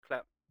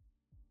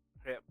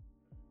Yep.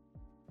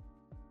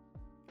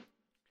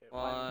 Okay,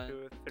 one, One,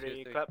 two, two,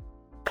 three, three. clap.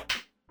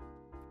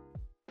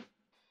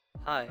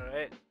 Hi, All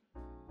right.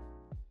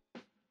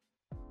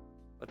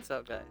 what's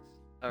up, guys?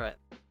 All right,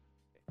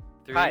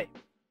 three. Hi.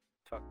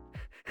 Fuck.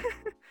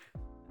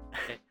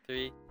 Okay,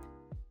 3,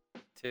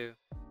 2,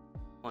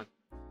 1.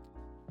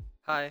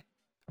 Hi,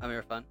 I'm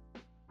Irfan,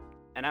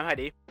 And I'm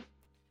Hadi,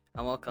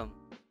 and welcome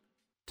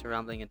to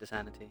Rambling into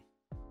Sanity.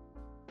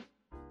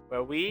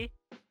 where we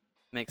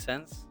Make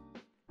sense?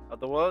 are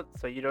the world,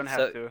 so you don't So-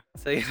 have to.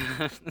 So you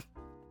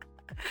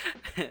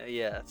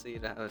yeah, so you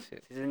don't have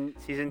to.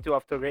 Season 2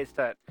 off to a great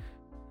start.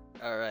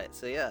 All right,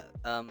 so yeah,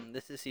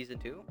 this is season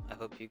 2. I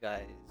hope you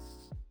guys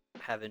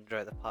have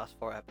enjoyed the past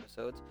 4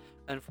 episodes.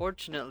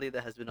 Unfortunately,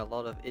 there has been a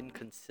lot of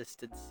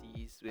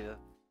inconsistencies with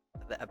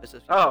the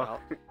episodes we put Oh,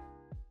 out.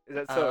 is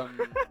that so?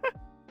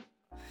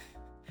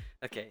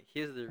 Okay,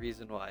 here's the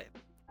reason why.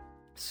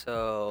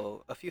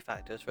 So, a few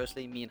factors.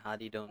 Firstly, me and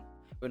Hadi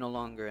we're no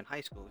longer in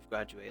high school, we've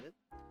graduated.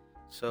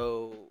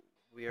 So,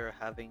 we are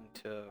having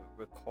to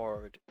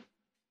record.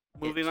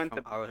 Moving it's on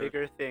from to our-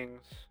 bigger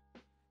things.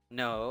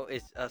 No,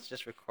 it's us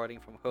just recording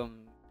from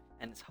home,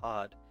 and it's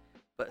hard.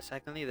 But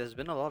secondly, there's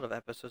been a lot of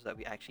episodes that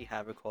we actually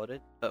have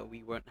recorded, but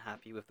we weren't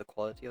happy with the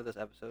quality of those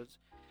episodes.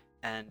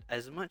 And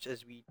as much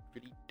as we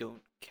really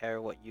don't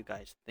care what you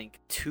guys think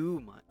too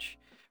much,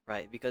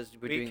 right? Because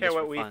we're We doing care this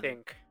what for we fun.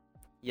 think.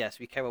 Yes,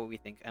 we care what we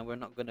think, and we're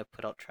not gonna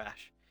put out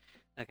trash.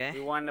 Okay?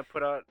 We want to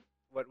put out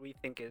what we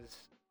think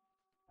is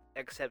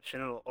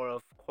exceptional or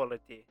of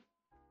quality.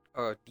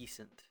 Or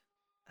decent,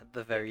 at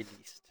the very Yes.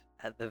 least.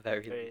 At the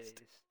very Very least.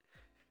 least.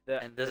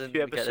 The, And the doesn't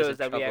few get us in episodes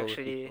that we trouble with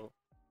actually, people.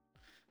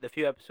 the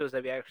few episodes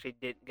that we actually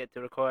did get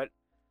to record,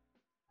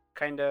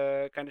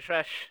 kinda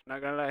trash.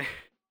 Not gonna lie.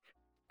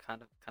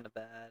 Kind of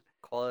bad.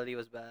 Quality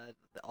was bad.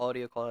 The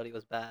audio quality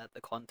was bad.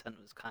 The content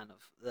was kind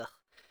of ugh,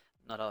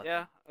 not our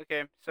Yeah. thing.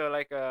 Okay. So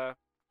like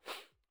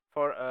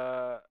for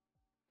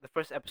the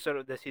first episode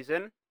of the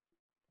season,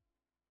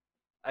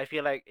 I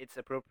feel like it's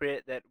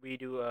appropriate that we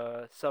do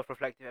a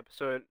self-reflective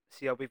episode,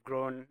 see how we've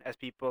grown as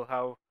people,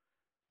 how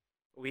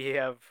we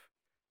have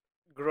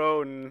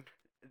grown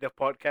the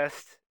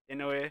podcast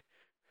in a way.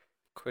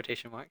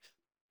 Quotation marks.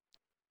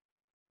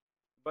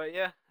 But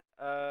yeah,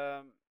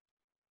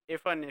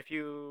 Irfan, if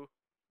you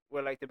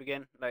would like to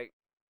begin, like,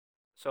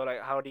 so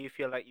like, how do you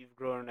feel like you've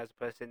grown as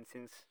a person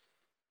since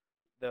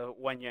the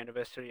 1 year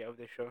anniversary of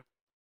the show?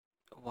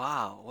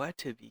 Wow, where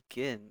to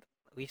begin?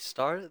 We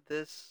started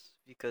this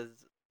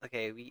because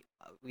okay,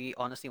 we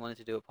honestly wanted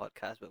to do a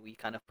podcast, but we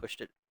kind of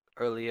pushed it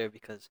earlier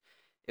because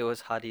it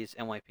was Hadi's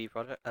NYP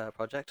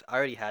project. I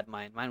already had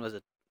mine. Mine was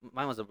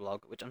a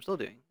blog, which I'm still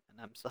doing, and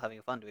I'm still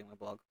having fun doing my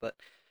blog. But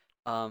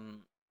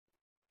um,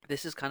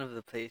 this is kind of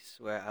the place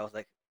where I was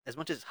like, as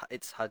much as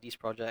it's Hadi's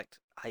project,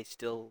 I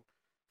still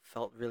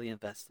felt really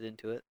invested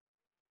into it.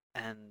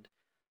 And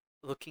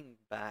looking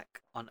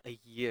back on a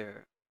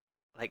year,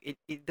 like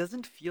it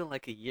doesn't feel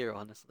like a year,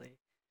 honestly.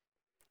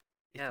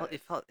 It Yeah,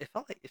 felt it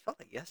felt it felt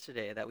like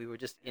yesterday that we were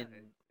just yeah, in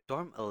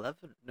dorm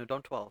 11, no,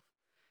 dorm 12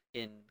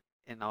 in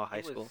our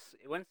high school.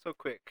 it went so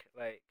quick.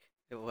 Like,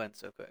 It went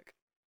so quick.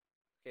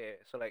 okay,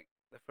 so like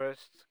the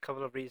first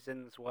couple of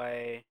reasons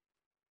why,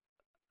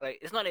 like,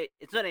 it's not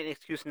an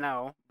excuse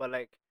now, but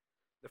like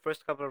the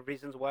first couple of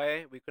reasons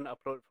why we couldn't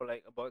upload for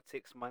like about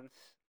 6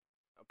 months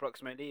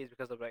approximately is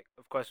because of, like,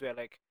 of course we had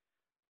like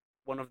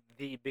one of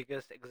the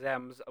biggest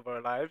exams of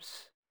our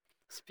lives.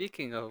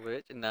 Speaking of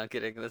which, no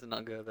kidding, let's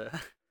not go there.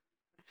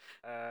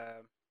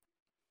 Um,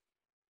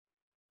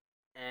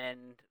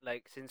 and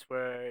like since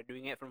we're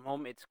doing it from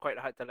home, it's quite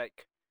hard to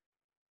like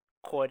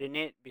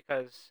coordinate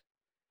because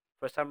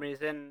for some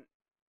reason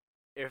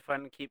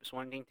Irfan keeps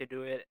wanting to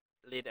do it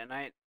late at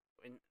night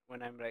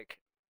when I'm like,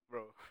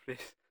 bro, please.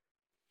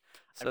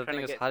 So I'm the trying thing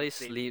to is, get some Hadi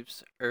sleep.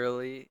 sleeps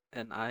early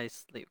and I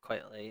sleep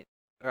quite late.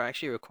 We're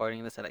actually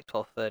recording this at like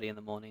 12:30 in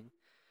the morning.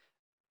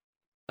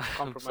 I'm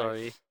Compromise.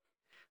 sorry.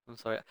 I'm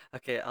sorry.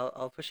 Okay,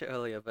 I'll push it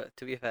earlier, but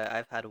to be fair,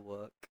 I've had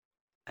work,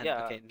 and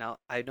Yeah, okay, now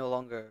I no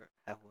longer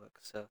have work,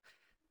 so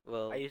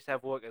I used to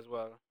have work as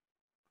well.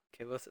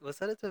 okay, we'll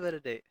set it to a better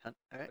date. All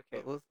right,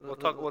 Okay,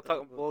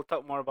 we'll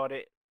talk more about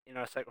it in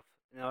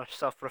our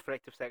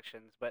self-reflective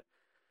sections. But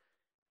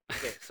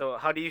okay, so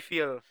how do you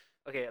feel?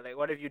 Okay, like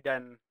what have you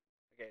done?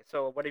 Okay,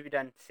 so what have you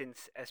done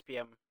since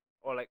SPM,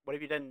 or like what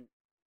have you done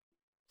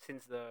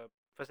since the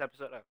first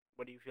episode?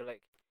 What do you feel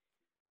like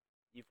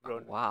you've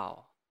grown?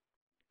 Wow.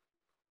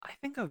 I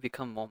think I've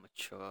become more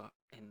mature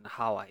in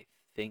how I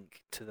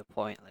think to the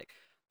point like,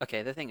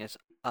 okay, the thing is,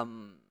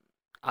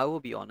 I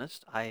will be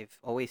honest, I've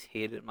always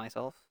hated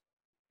myself,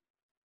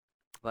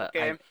 but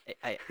Okay,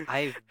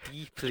 I've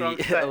deeply strong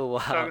start. oh wow,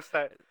 Strong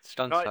start.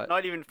 strong Not start.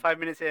 not even 5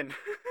 minutes in.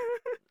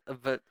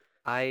 But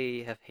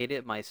I have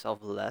hated myself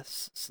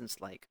less since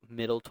like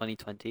middle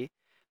 2020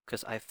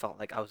 because I felt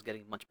like I was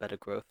getting much better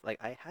growth. Like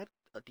I had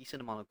a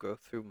decent amount of growth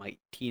through my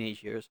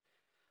teenage years,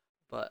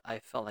 but I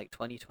felt like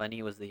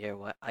 2020 was the year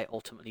where I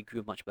ultimately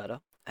grew much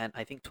better, and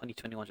I think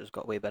 2021 just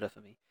got way better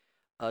for me.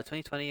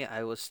 2020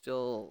 I was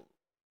still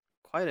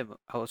quite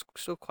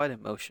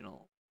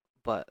emotional,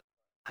 but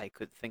I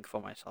could think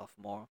for myself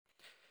more.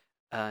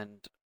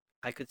 And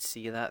I could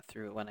see that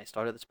through when I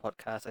started this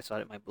podcast, I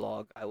started my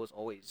blog. I was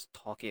always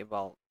talking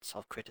about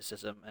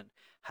self-criticism and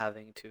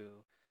having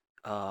to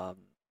um,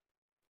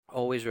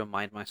 always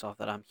remind myself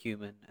that I'm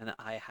human and that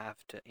I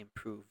have to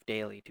improve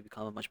daily to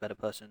become a much better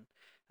person.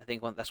 I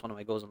think that's one of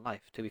my goals in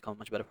life, to become a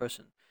much better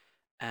person.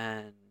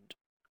 And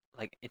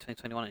like in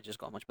 2021, it just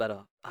got much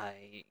better.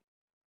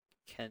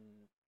 Can,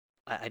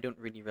 I don't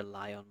really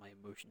rely on my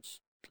emotions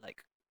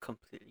like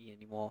completely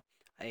anymore.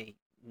 I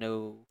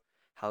know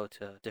how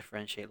to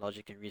differentiate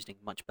logic and reasoning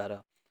much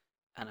better,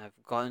 and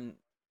I've gotten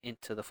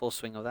into the full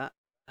swing of that.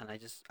 And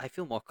I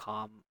feel more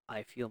calm.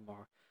 I feel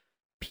more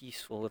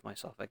peaceful with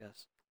myself, I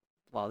guess.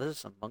 Wow, this is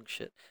some monk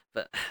shit.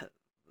 But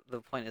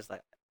the point is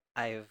like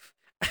I've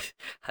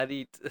how do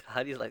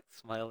you like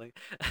smiling?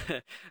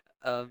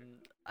 um,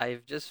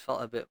 I've just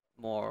felt a bit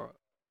more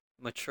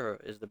mature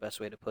is the best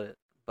way to put it.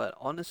 But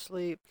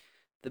honestly,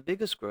 the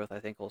biggest growth I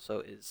think also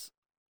is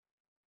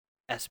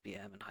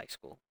SBM in high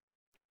school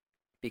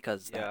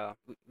because that Yeah,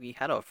 we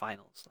had our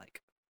finals.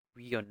 Like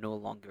we are no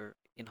longer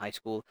in high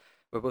school.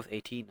 We're both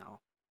 18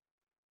 now.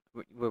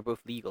 We're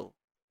both legal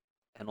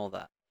and all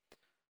that.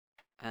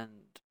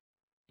 And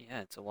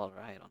yeah, it's a wild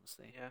ride,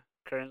 honestly. yeah.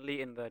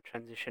 Currently in the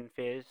transition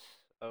phase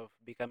of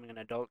becoming an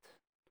adult.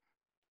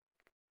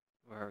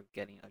 We're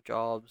getting our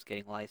jobs,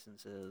 getting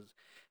licenses.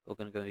 We're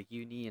gonna go to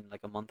uni in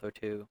like a month or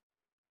two.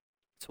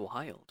 It's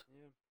wild.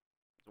 Yeah,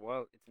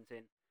 well, it's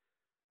insane.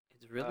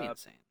 It's really Uh,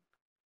 insane.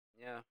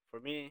 yeah. For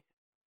me,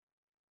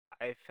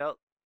 I felt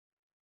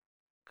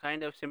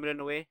kind of similar in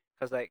a way,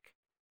 cause like,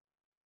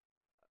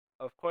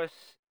 of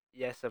course,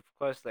 yes, of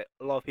course, like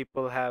a lot of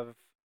people have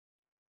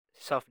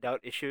self doubt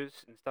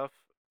issues and stuff.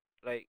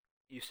 Like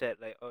you said,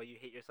 like, oh, you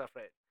hate yourself,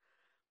 right?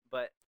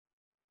 But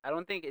I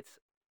don't think it's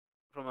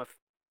from a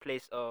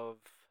place of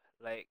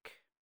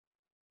like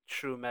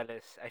true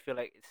malice. I feel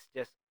like it's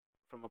just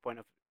from a point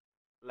of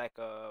lack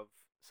of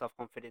self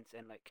confidence,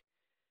 and like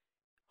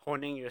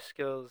honing your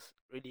skills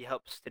really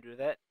helps to do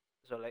that.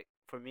 So like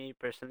for me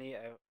personally,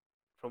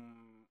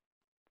 from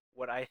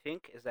what I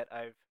think is that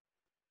I've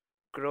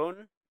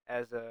grown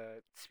as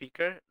a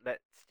speaker.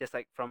 That's just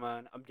like from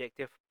an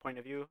objective point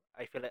of view.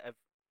 I feel like I've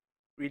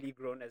really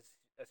grown as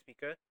a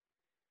speaker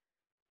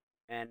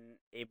and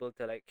able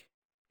to like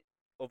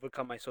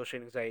overcome my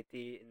social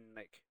anxiety in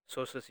like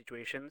social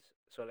situations.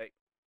 So like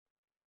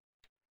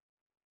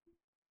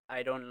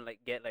I don't like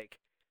get like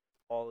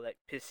all like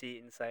pissy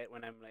inside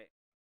when I'm like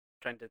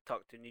trying to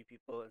talk to new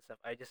people and stuff.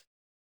 I just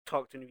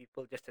talk to new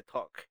people just to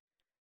talk,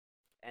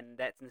 and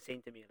that's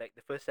insane to me. Like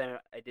the first time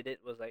I did it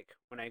was like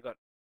when I got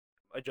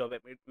a job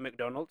at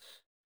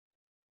McDonald's,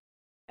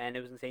 and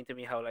it was insane to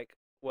me how like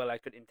well I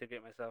could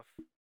integrate myself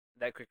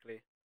that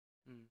quickly.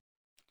 Mm.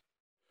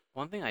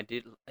 One thing I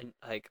did, and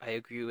like I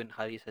agree when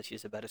Heidi says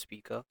she's a better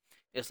speaker,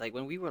 is like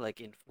when we were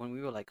like when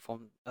we were like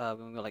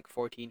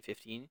 14,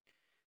 15,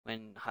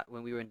 when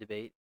we were in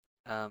debate,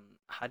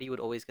 Heidi would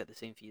always get the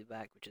same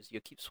feedback, which is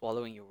you keep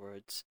swallowing your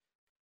words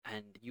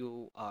and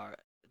you are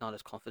not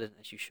as confident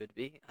as you should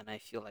be. And I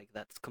feel like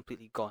that's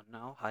completely gone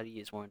now. Heidi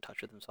is more in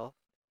touch with himself,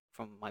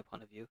 from my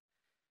point of view.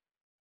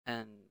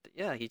 And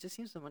yeah, he just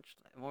seems so much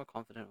more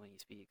confident when he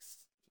speaks.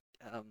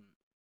 Um,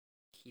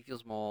 he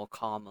feels more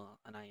calmer,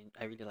 and I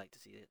really like to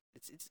see it.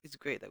 It's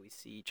great that we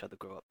see each other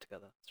grow up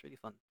together. It's really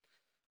fun,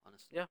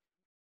 honestly. Yeah,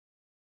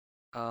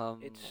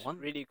 it's One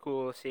really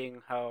cool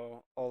seeing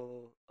how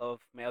all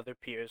of my other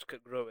peers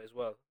could grow as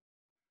well.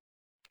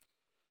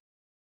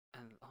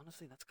 and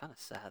honestly, that's kind of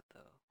sad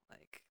though.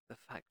 Like the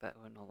fact that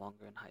we're no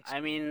longer in high I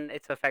school. mean,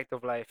 it's a fact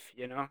of life,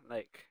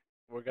 Like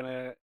we're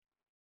gonna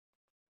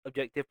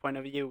objective point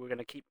of view, we're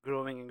gonna keep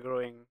growing and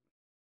growing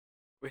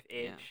with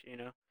Yeah. age.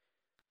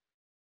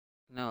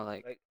 No,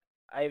 like Like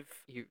I've,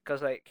 you.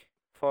 cause like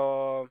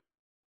for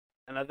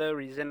another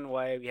reason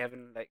why we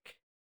haven't like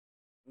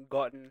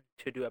gotten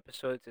to do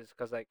episodes is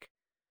because like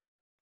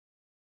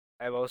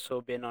I've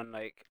also been on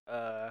like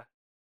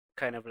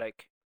kind of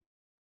like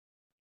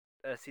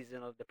a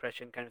seasonal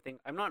depression kind of thing.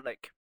 I'm not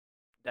like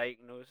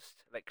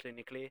diagnosed like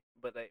clinically,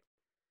 but like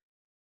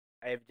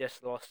I've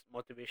just lost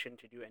motivation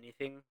to do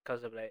anything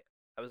because of like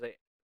I was like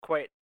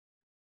quite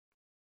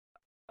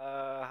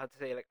how to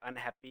say like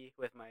unhappy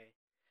with my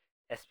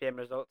SPM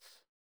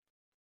results.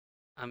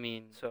 I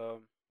mean,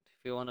 So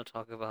if you want to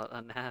talk about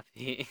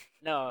unhappy,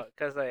 no,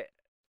 because like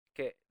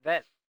okay,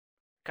 that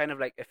kind of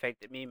like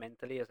affected me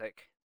mentally. As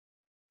like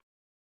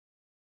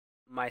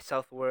my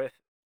self worth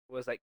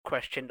was like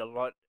questioned a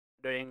lot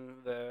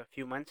during the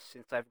few months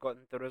since I've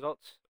gotten the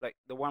results. Like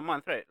the 1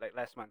 month, right? Like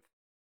last month.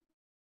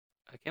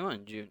 I came out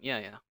in June. Yeah,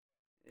 yeah.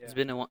 It's Yeah,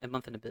 been a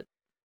month and a bit.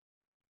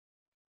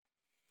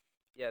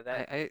 yeah, I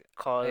that I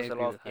I caused a agree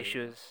lot of with Heidi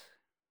though. issues.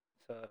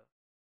 So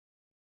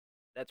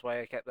that's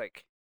why I kept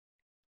like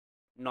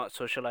not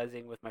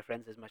socializing with my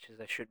friends as much as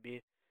I should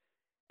be.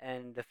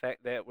 And the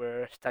fact that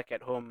we're stuck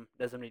at home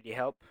doesn't really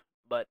help.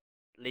 But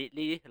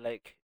lately,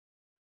 like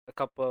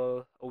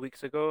a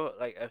weeks ago,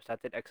 like I've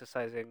started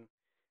exercising,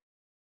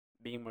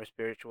 being more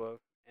spiritual,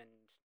 and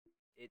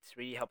it's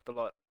really helped a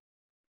lot.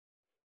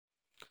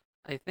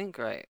 I think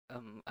right.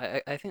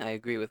 I think I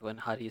agree with when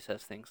Hadi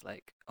says things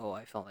like, "Oh,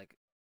 I felt like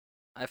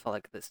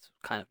this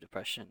kind of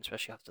depression,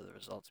 especially after the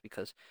results,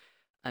 because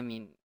I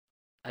mean,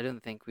 I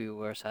don't think we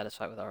were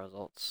satisfied with our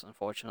results,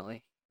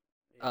 unfortunately.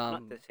 Yeah,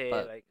 not to say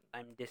But like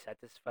I'm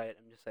dissatisfied.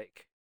 I'm just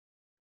like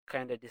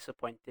kind of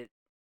disappointed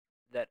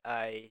that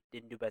I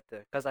didn't do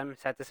better. Cause I'm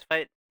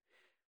satisfied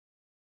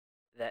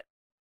that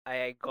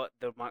I got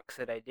the marks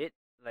that I did.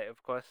 Like,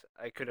 of course,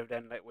 I could have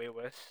done like way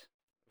worse.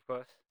 Of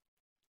course,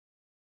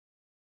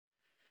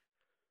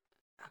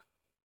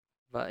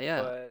 but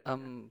yeah, but yeah.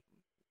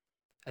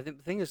 I think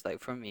the thing is like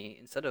for me,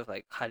 instead of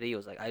like Hadi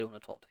was like I don't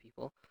want to talk to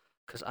people,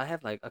 because I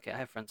have like okay, I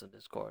have friends on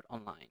Discord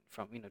online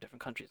from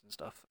different countries and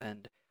stuff,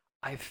 and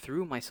I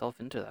threw myself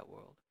into that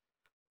world.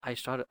 I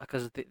started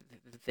because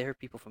they're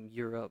people from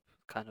Europe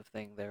kind of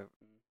thing. They're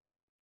Mm.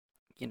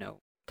 you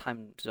know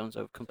time zones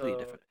are completely So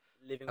different.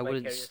 living I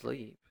wouldn't vicariously,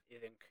 sleep. you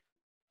think?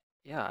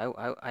 Yeah,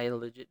 I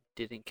legit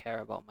didn't care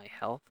about my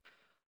health,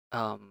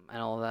 and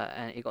all that,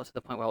 and it got to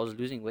the point where I was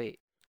losing weight.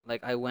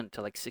 Like I went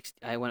to like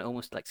 60, I went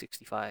almost to like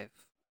 65.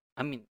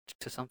 I mean,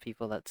 to some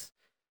people that's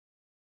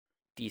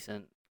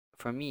decent.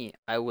 For me,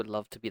 I would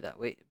love to be that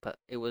weight, but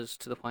it was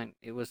to the point.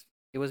 It was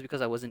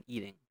because I wasn't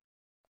eating,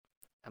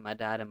 and my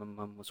dad and my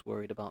mom was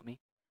worried about me,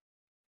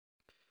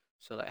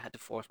 so that I had to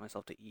force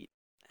myself to eat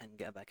and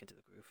get back into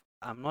the groove.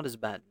 I'm not as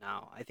bad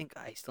now. I think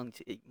I still need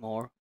to eat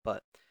more,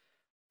 but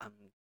I'm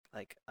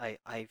like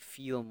I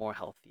feel more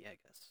healthy, I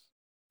guess.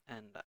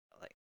 And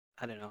like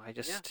I don't know, I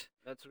Yeah, just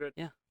that's good.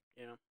 yeah.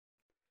 You know.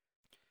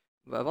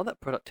 But about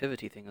that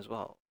productivity thing as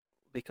well,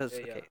 because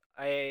Yeah. okay,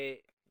 I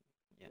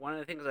yeah, One of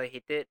the things I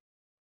hated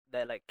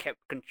that like kept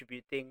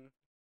contributing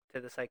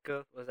to the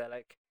cycle was that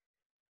like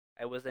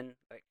I wasn't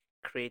like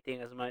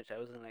creating as much. I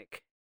wasn't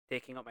like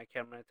taking up my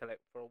camera to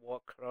like for a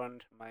walk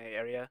around my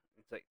area.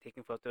 It's like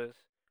taking photos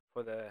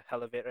for the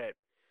hell of it, right?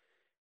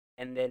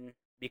 And then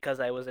because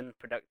I wasn't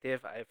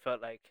productive, I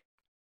felt like,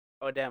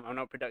 oh damn, I'm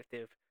not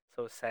productive.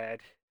 So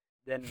sad.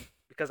 Then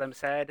because I'm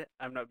sad,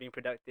 I'm not being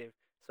productive.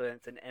 So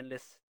it's an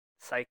endless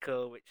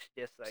cycle which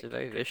just it's a like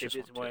very vicious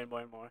contributes one more too. and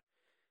more and more.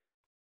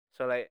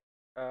 So like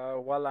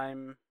while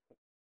I'm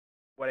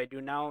what I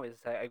do now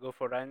is I go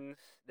for runs.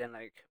 Then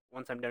like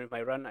once I'm done with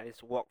my run, I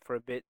just walk for a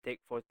bit,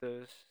 take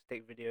photos,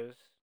 take videos,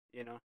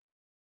 you know,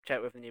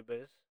 chat with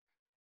neighbors.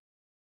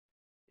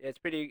 Yeah,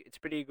 it's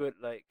pretty good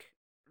like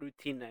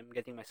routine I'm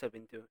getting myself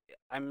into.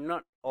 I'm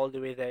not all the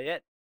way there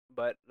yet,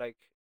 but like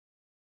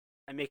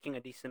I'm making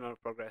a decent amount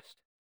of progress.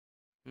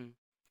 Mm.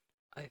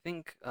 I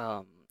think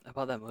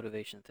about that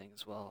motivation thing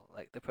as well,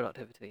 like the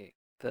productivity,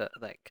 the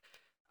like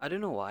I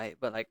don't know why,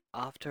 but like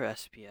after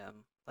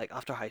SPM, like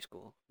after high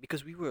school,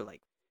 because we were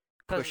like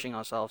Cause, pushing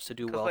ourselves to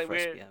do cause well like for we're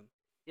SPM.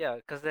 yeah,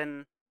 cause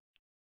then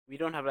we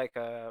don't have like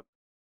a.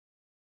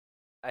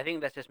 I think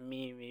that's just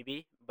me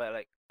maybe, but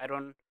like I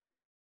don't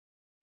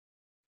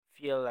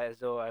feel as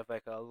though I have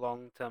like a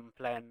long term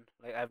plan.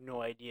 Like I have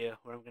no idea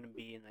where I'm gonna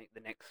be in like the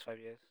next 5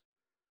 years.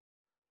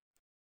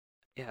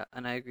 Yeah,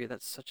 and I agree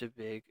that's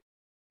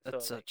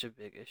So like such a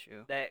big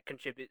issue. that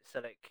contributes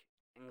to like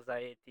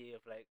anxiety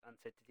of like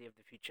uncertainty of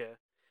the future,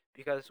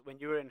 because when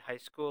you were in high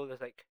school,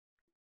 there's like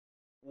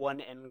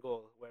one end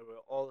goal where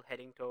we're all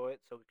heading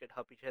towards, so we could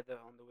help each other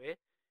on the way.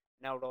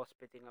 Now we're all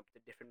splitting up to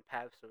different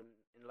paths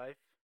in life,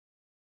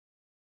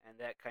 and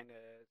that kind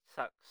of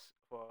sucks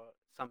for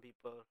some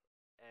people,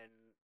 and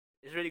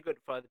it's really good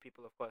for other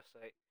people, of course.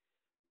 Like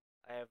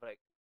I have like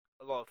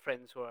a lot of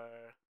friends who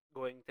are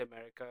going to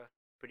America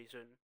pretty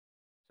soon,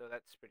 so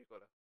that's pretty cool.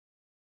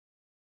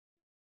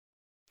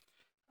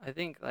 I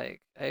think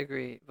like I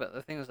agree, but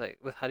the thing is like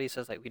with Hadi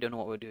says like we don't know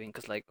what we're doing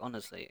because like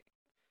honestly,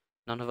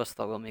 none of us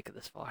thought we'll make it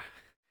this far.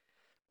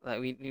 Like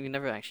we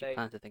never actually Like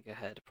planned to think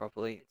ahead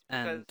properly, it's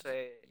because and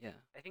yeah,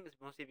 I think it's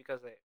mostly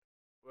because like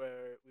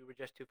we were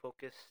just too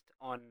focused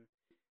on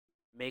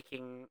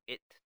making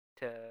it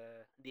to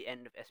the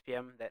end of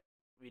SPM that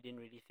we didn't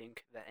really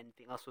think that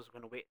anything else was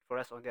going to wait for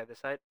us on the other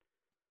side.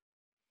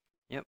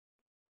 yep.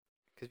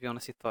 Because we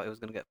honestly thought it was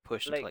gonna get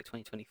pushed until Like like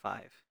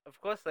 2025. of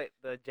course like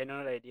the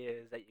general idea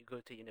is that you go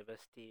to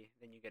university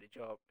then you get a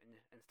job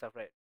and stuff,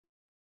 right?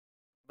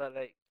 But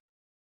like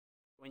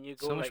when you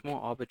go So much like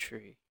more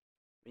arbitrary.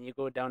 when you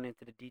go down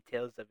into the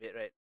details of it,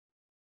 right,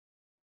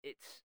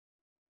 it's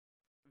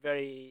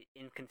very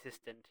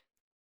inconsistent.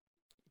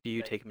 Do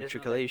you Like take there's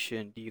no like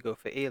matriculation? Do you go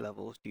for A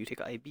levels? Do you take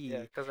yeah,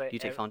 IB? because Do you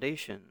take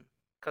foundation?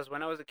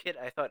 when I was a kid,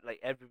 I thought like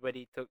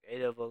everybody took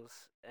A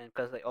levels, and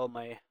because like all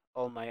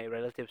my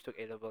relatives took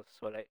A levels,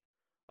 so like,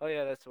 oh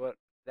yeah,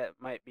 that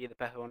might be the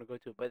path I want to go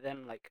to. But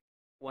then like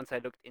once I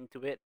looked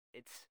into it,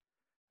 it's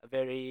a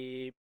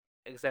very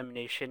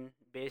examination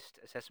based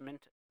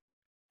assessment,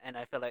 and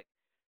I feel like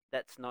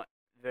that's not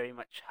very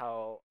much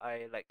how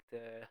I like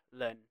to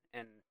learn,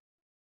 and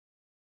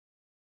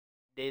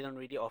they don't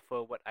really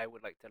offer what I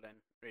would like to learn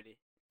really.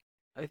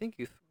 I think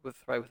you would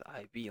thrive with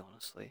IB,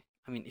 honestly.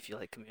 I mean, if you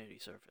like community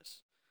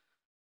service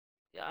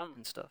Yeah,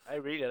 and stuff. I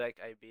really like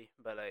IB,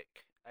 but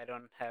like I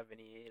don't have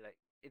any like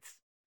it's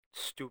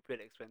stupid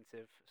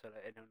expensive, so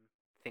like I don't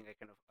think I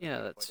can Yeah,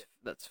 really afford it.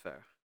 that's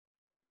fair.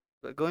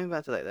 But going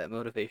back to like that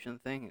motivation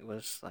thing, it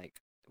was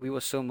like we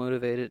were so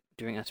motivated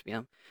during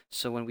SPM.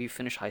 So when we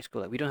finish high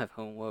school, like we don't have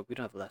homework, we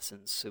don't have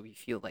lessons, so we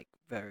feel like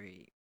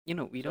very,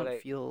 we So don't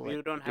like feel like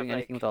we don't have doing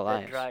anything with like our the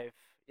lives. drive.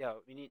 Yeah,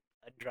 we need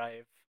a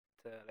drive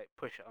to like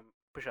push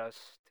us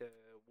to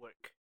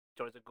work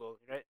towards a goal,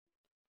 right?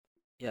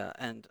 Yeah,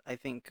 and I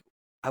think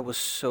I was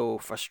so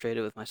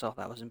frustrated with myself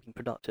that I wasn't being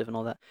productive and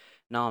all that.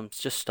 Now I'm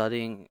just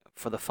studying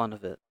for the fun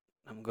of it.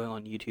 I'm going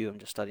on YouTube, I'm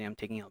just studying, I'm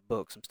taking out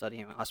books, I'm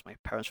studying, I ask my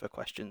parents for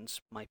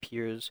questions, my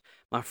peers,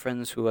 my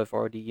friends who have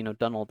already,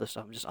 done all this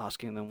stuff. I'm just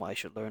asking them what I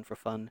should learn for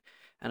fun,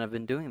 and I've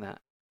been doing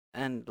that.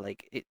 And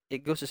like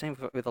it goes the same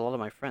with a lot of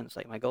my friends.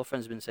 Like my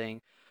girlfriend's been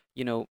saying,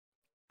 you know,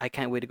 I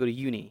can't wait to go to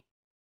uni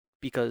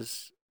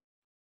because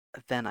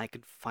then I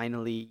could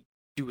finally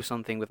do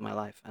something with my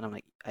life. And I'm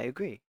like, I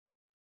agree.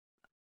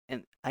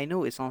 And I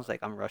know it sounds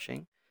like I'm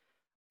rushing,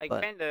 I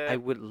but kind I of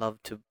would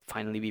love to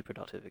finally be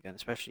productive again,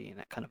 especially in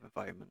that kind of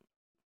environment.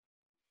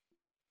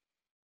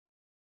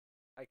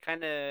 I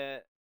kind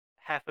of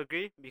half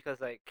agree because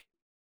like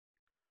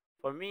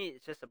for me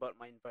it's just about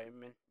my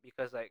environment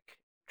because like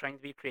trying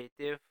to be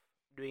creative,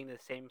 doing the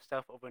same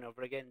stuff over and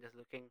over again, just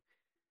looking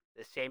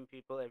the same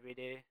people every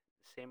day,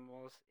 the same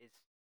walls, it's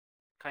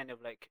kind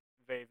of like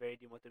very very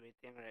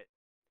demotivating, right?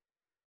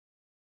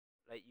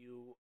 Like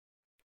you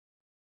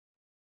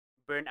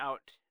burn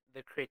out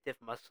the creative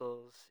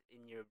muscles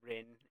in your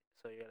brain,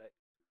 so you're like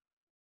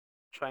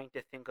trying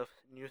to think of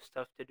new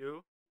stuff to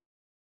do,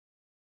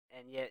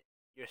 and yet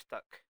you're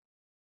stuck.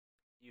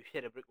 You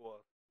hit a brick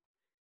wall.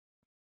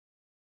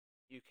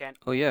 You can't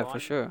Oh move yeah, for on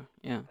sure.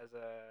 Yeah.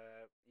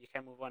 you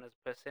can't move on as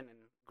a person and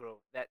grow.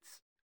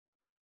 That's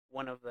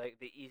one of like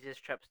the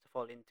easiest traps to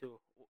fall into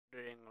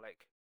during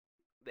like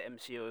the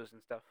MCOs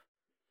and stuff.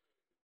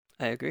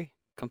 I agree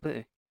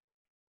completely.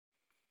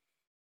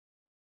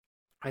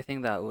 I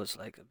think that was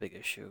like a big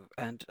issue.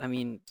 And I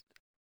mean,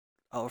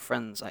 our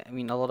friends, I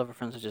mean, a lot of our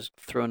friends are just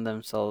throwing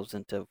themselves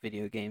into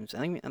video games,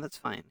 and I mean, and that's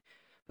fine.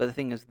 But the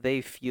thing is,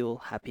 they feel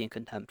happy and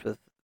content with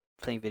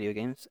playing video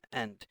games.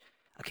 And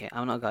okay,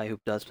 I'm not a guy who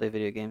does play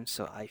video games,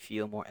 so I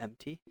feel more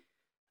empty.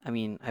 I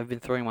mean, I've been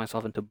throwing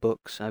myself into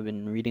books. I've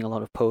been reading a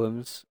lot of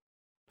poems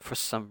for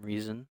some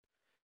reason.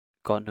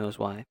 God knows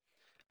why.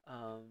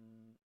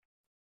 Um,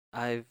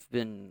 I've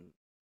been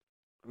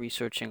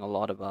researching a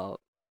lot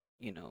about,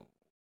 you know,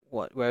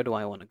 where do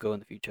I want to go in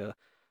the future?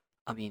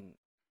 I mean,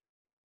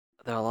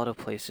 there are a lot of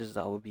places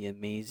that would be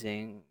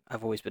amazing.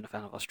 I've always been a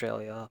fan of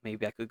Australia.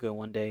 Maybe I could go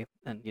one day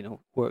and,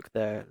 work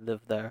there,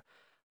 live there.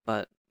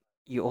 But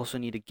you also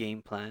need a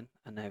game plan,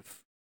 and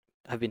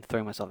I've been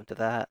throwing myself into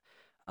that.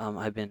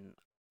 I've been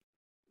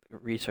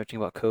researching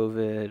about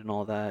COVID and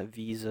all that,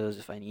 visas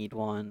if I need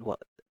one, what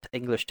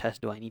English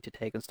test do I need to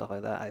take and stuff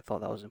like that. I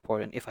thought that was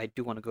important. If I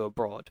do want to go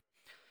abroad,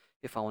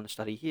 if I want to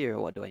study here,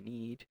 what do I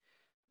need?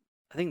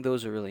 I think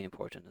those are really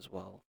important as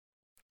well.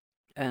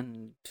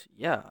 And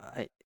yeah,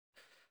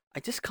 I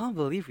just can't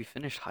believe we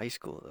finished high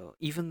school though.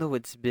 Even though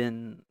it's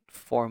been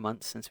 4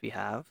 months since we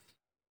have,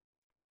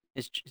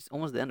 it's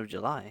almost the end of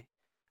July.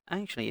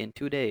 Actually, in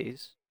 2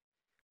 days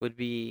would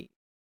be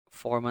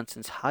 4 months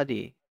since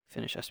Hadi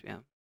finished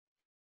SPM.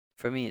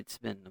 For me, it's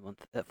been a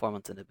month, 4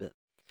 months and a bit.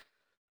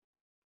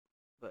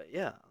 But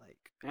yeah, like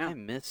Yeah. I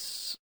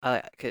miss,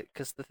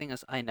 cause the thing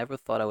is, I never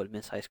thought I would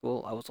miss high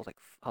school. I was like,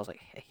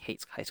 I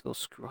hate high school.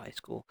 Screw high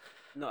school.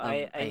 No,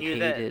 I I knew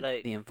that hated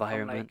like the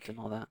from environment like and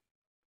all that.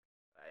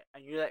 I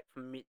knew that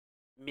from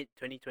mid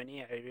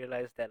 2020 I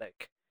realized that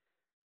like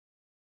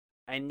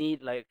I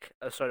need like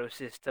a sort of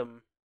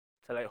system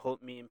to like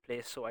hold me in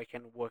place so I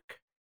can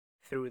work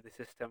through the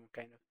system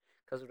kind of.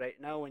 Because right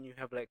now when you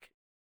have like,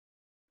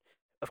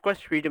 of course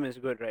freedom is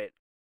good, right?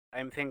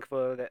 I'm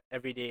thankful that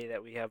every day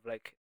that we have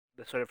like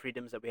the sort of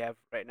freedoms that we have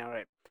right now,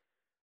 right?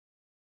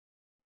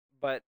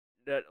 But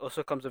that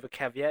also comes with a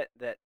caveat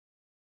that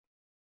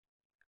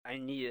I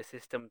need a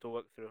system to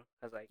work through.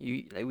 Cause like,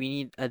 We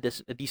need a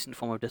decent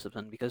form of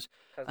discipline because,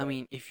 cause I like,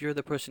 mean, if you're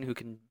the person who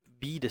can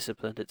be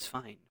disciplined, it's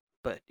fine.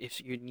 But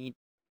if you need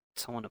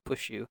someone to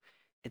push you,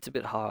 it's a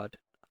bit hard.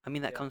 I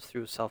mean, that yeah, comes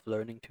through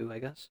self-learning too, I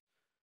guess.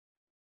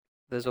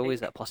 There's I always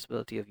think that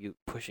possibility of you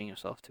pushing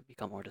yourself to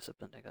become more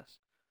disciplined, I guess.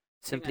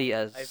 I think Simply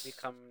I've as,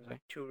 become sorry.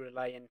 too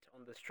reliant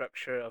on the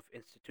structure of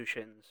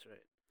institutions,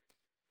 right?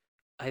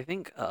 I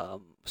think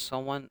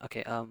someone,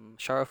 okay,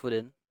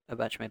 Sharafuddin, a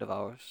batchmate of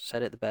ours,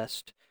 said it the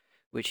best,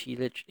 which he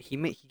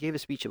gave a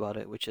speech about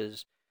it, which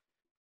is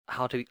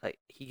how to, like,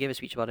 he gave a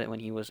speech about it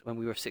when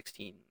we were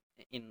 16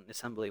 in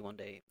assembly one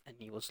day, and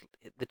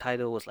the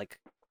title was like,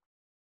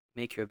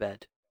 make your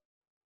bed.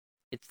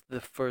 It's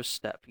the first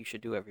step you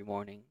should do every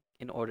morning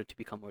in order to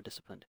become more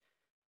disciplined.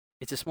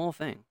 It's a small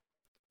thing,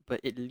 but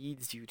it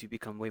leads you to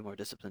become way more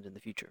disciplined in the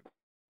future.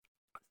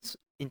 It's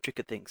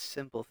intricate things,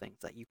 simple things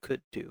that you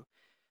could do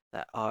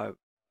that are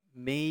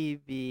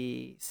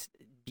maybe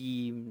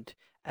deemed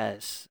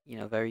as,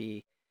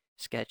 very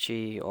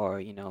sketchy,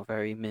 or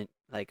very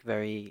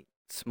very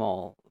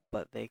small,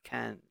 but they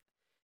can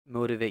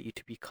motivate you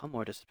to become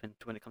more disciplined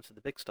when it comes to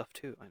the big stuff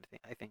too.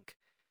 I think,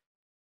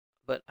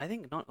 but I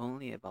think not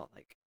only about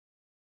like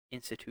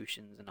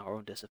institutions and our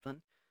own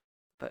discipline,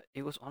 but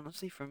it was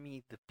honestly for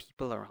me the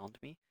people around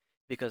me,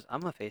 because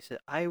I'm gonna face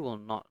it, I will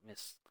not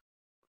miss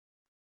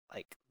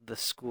like the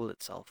school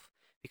itself,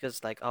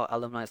 because like our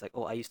alumni is like,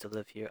 oh, I used to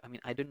live here. I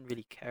mean, I didn't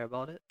really care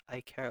about it.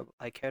 I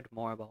cared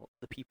more about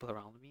the people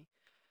around me,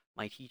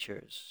 my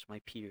teachers, my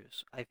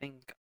peers. I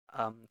think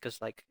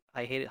because like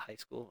I hated high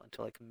school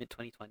until like mid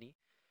 2020,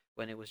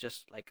 when it was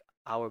just like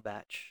our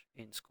batch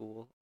in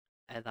school,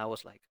 and I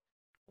was like,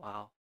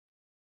 wow,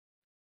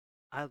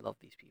 I love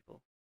these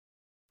people,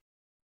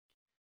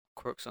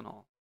 quirks and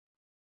all,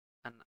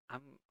 and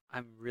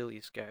I'm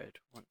really scared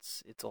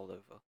once it's all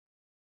over.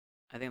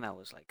 I think that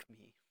was like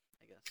me,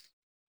 I guess.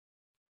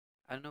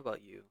 I don't know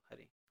about you,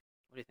 Hadi.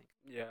 What do you think?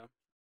 Yeah,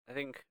 I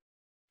think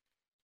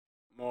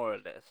more or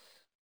less,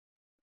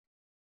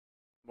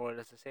 more or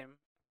less the same.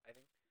 I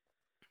think.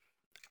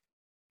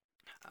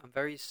 I'm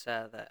very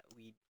sad that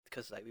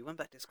because like we went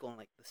back to school on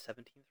like the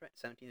 17th, right?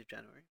 17th of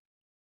January.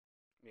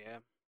 Yeah.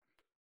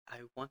 I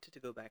wanted to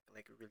go back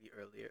like really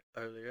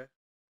earlier,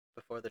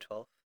 before the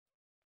 12th,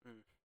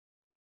 Mm.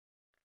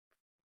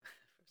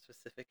 for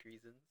specific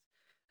reasons.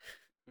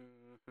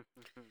 Mm.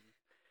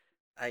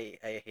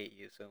 I hate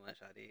you so much,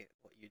 Adi.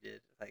 What you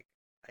did, like,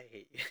 I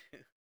hate you.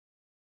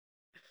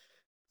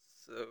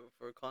 So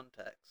for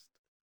context,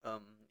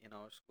 in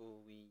our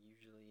school we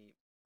usually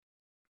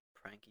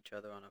prank each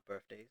other on our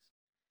birthdays,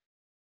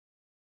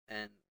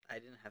 and I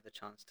didn't have the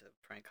chance to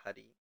prank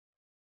Hadi,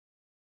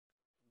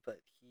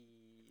 but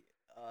he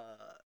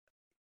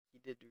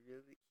did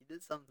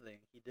something.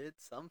 He did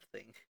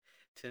something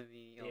to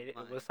me on It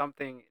mine. was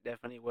something.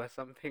 Definitely was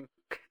something.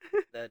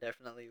 There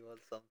definitely was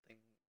something.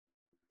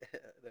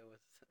 There was.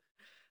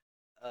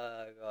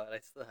 God, I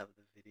still have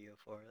the video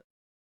for it.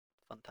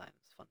 Fun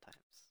times, fun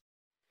times.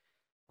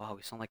 Wow,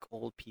 we sound like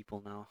old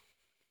people now.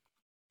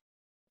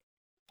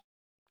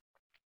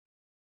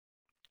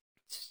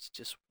 It's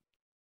just,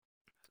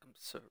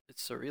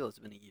 it's surreal. It's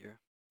been a year,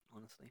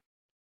 honestly.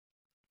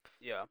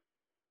 Yeah.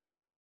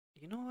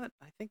 You know what?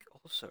 I think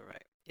also,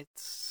 right?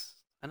 It's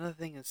another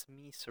thing is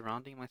me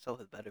surrounding myself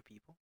with better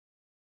people.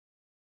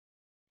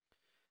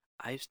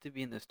 I used to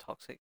be in this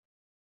toxic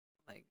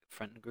like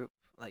friend group,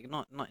 like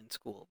not in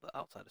school, but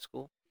outside of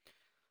school,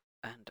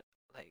 and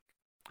like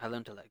I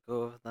learned to let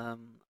go of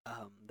them.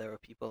 There were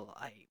people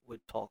I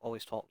would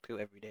always talk to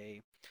every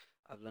day.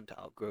 I've learned to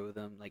outgrow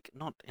them, like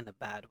not in a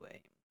bad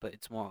way, but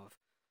it's more of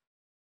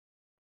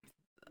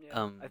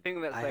Yeah. I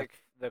think that's I have,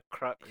 like the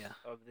crux yeah,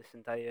 of this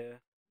entire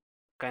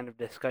kind of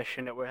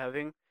discussion that we're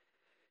having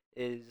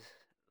is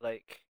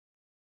like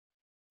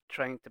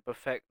trying to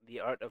perfect the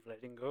art of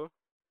letting go,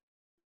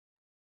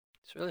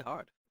 it's really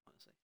hard,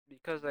 honestly. It's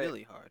because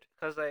really hard.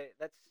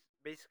 that's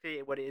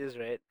basically what it is,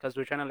 right? Because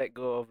we're trying to let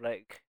go of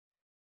like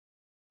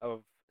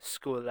of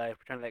school life.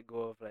 We're trying to let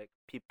go of like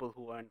people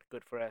who aren't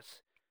good for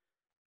us.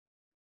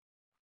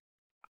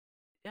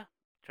 Yeah,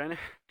 trying to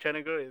trying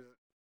to go is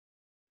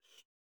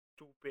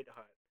stupid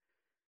hard.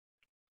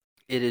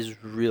 It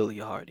is really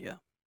hard, yeah.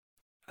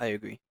 I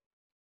agree.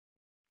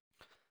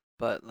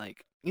 But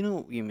like,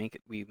 we make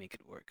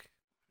it work,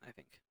 I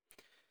think.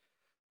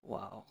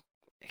 Wow.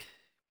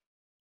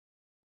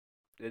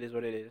 It is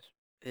what it is.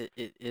 It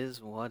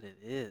is what it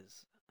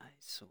is. I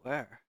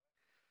swear.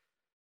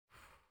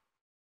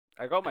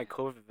 I got my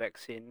COVID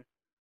vaccine,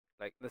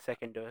 like the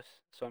second dose,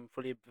 so I'm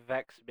fully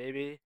vaxxed,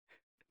 baby.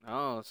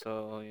 Oh,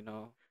 so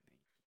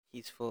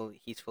he's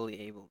fully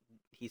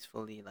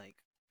like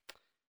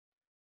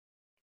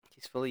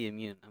he's fully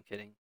immune. I'm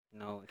kidding.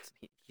 No,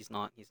 he's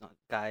not.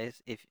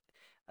 Guys, if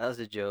that was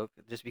a joke,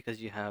 just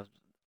because you have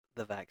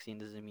the vaccine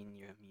doesn't mean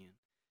you're immune.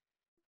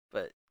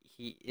 But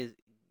he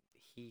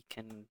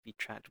can be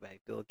tracked by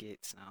Bill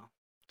Gates now.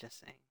 Just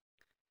saying.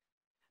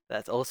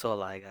 That's also a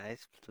lie,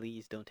 guys.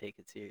 Please don't take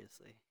it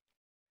seriously.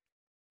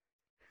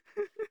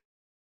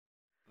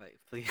 Like,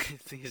 please,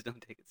 please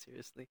don't take it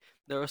seriously.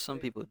 There are some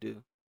Like, people who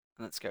do,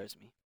 and that scares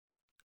me.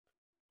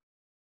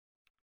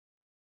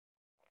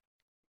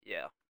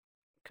 yeah,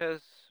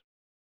 cause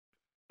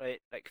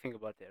right, like think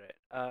about it,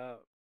 right?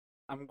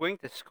 I'm going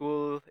to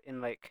school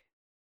in like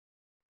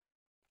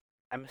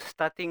I'm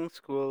starting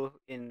school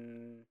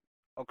in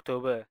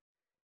October,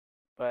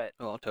 but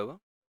Oh, October?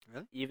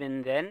 Really?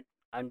 even then,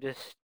 I'm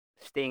just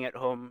staying at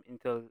home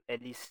until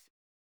at least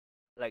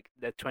like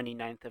the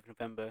 29th of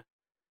November.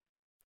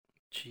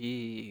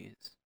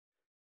 Jeez.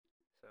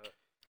 So,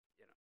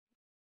 you know,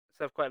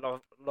 so I've quite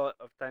lot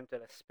of time to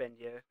like, spend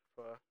here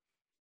for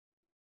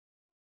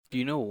Do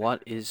you know kind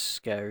what of is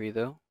scary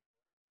though?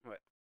 what?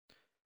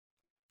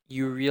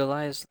 You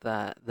realize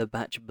that the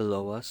batch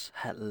below us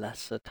had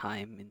lesser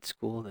time in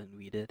school than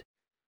we did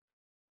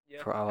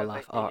Yeah, for our because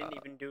life. like they didn't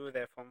even do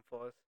their form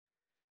fours.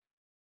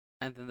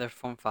 And then their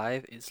form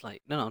five is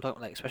like no, I'm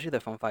talking like especially their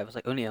form five was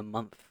like only a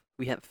month.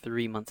 We had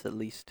 3 months at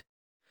least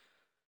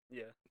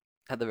Yeah,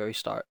 at the very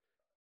start.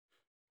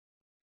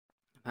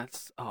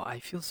 That's I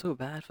feel so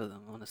bad for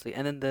them honestly.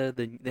 And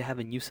then they have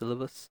a new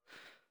syllabus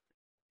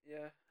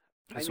yeah.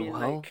 I as mean, well.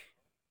 like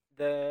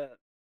the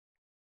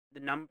the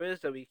numbers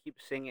that we keep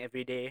seeing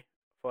every day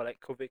for like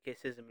COVID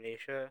cases in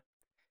Malaysia,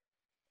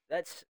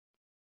 that's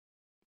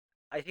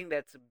I think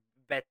that's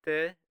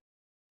better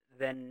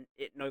than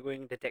it not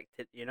going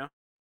detected.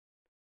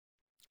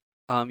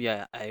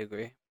 Yeah, I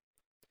agree.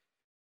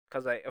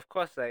 Because of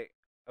course, like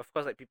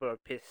people are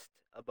pissed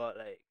about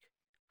like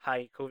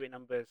high COVID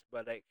numbers,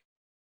 but like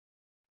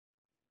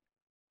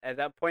at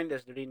that point,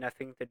 there's really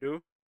nothing to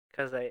do,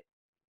 because like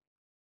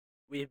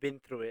we've been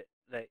through it.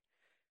 Like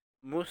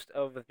most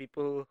of the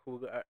people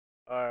who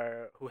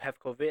have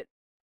COVID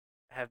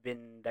have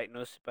been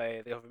diagnosed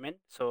by the government,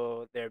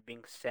 so they're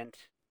being sent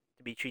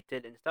to be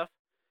treated and stuff.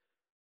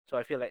 So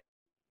I feel like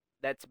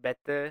that's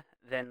better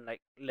than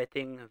like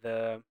letting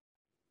the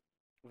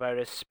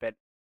virus spread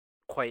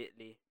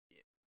quietly.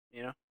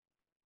 You know?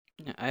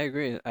 Yeah, I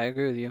agree. I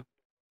agree with you.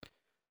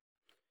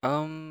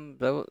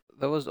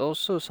 There was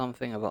also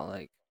something about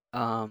like,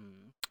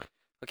 um,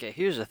 okay,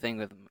 here's the thing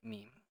with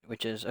me,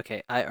 which is,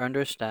 okay, I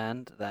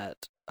understand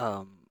that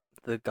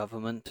the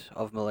government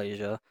of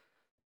Malaysia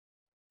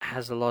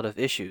has a lot of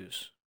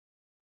issues,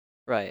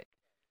 right?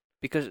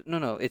 Because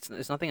no, it's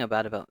nothing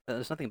bad about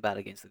there's nothing bad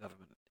against the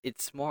government.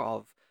 It's more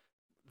of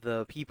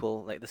the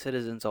people, like the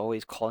citizens,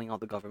 always calling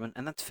out the government,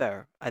 and that's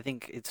fair. I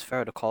think it's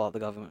fair to call out the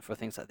government for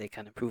things that they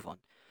can improve on.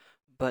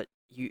 But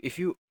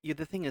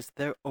the thing is,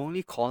 they're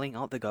only calling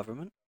out the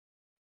government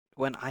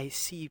when I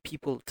see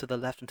people to the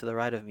left and to the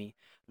right of me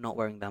not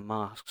wearing their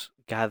masks,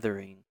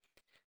 gathering,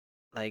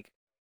 like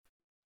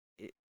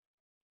it,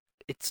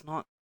 it's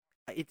not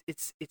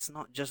it's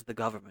not just the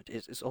government.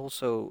 It's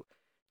also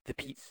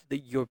It's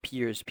your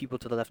peers, people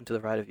to the left and to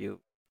the right of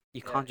you.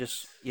 You Yeah, can't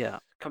just it's yeah.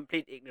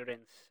 complete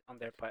ignorance on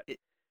their part. It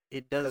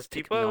it Because does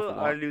tick me off a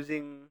lot.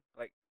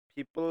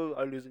 people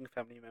are losing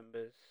family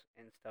members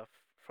and stuff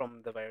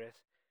from the virus.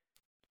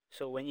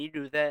 So when you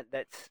do that,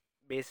 that's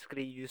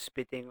basically you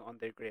spitting on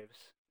their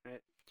graves,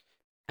 right?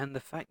 And the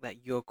fact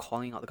that you're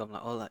calling out the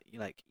government, like, oh,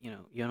 like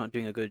you're not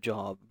doing a good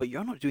job, but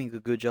you're not doing a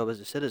good job as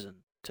a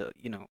citizen to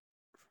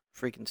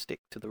freaking stick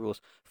to the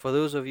rules. For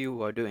those of you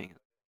who are doing it,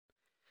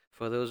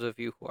 for those of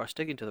you who are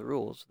sticking to the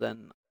rules,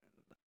 then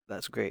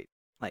that's great.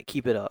 Like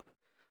keep it up.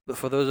 But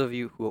for those of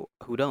you who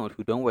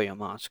don't wear your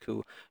mask,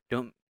 who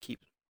don't keep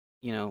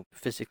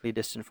physically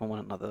distant from one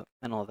another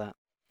and all that,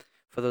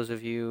 for those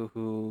of you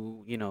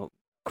who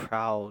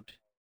crowd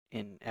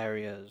in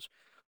areas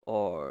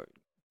or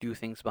do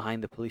things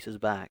behind the police's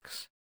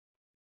backs,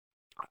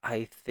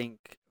 I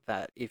think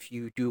that if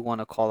you do want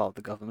to call out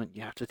the government,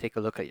 you have to take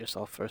a look at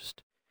yourself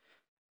first,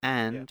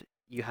 Yeah. and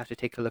you have to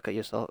take a look at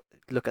yourself,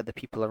 look at the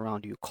people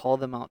around you, call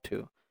them out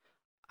too.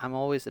 I'm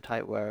always the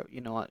type where,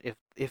 you know what,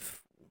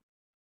 if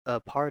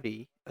a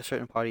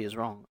certain party is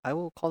wrong, I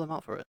will call them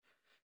out for it.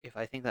 If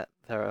I think that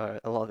there are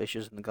a lot of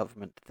issues in the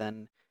government,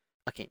 then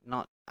okay,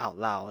 not out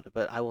loud,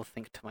 but I will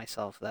think to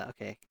myself that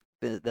okay,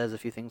 there's a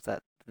few things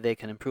that they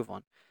can improve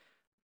on.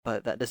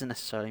 But that doesn't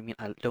necessarily mean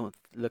I don't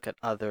look at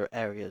other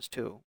areas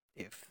too.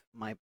 If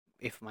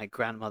my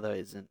grandmother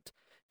isn't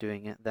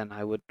doing it, then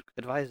I would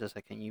advise us,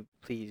 like, can you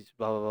please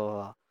blah blah blah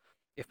blah.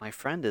 If my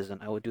friend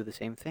isn't, I would do the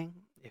same thing.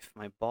 If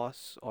my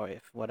boss or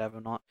if whatever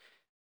not,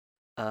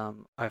 or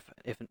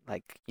if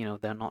like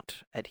they're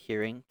not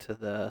adhering to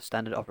the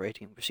standard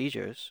operating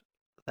procedures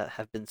that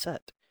have been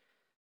set,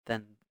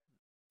 then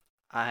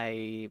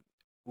I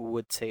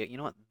would say, you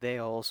know what, they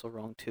are also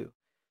wrong too.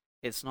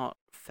 It's not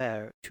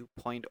fair to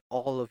point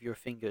all of your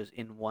fingers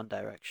in one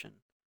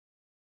direction,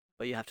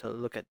 but you have to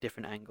look at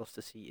different angles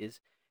to see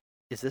is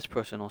this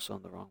person also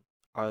in the wrong?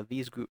 Are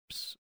these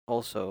groups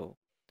also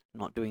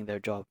not doing their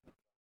job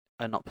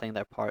and not playing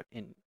their part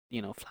in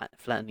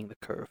flattening the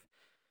curve?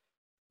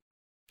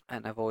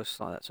 And I've always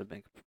thought that's a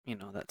big,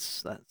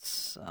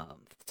 that's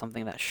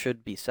something that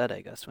should be said,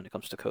 I guess, when it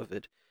comes to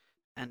COVID.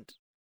 And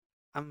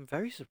I'm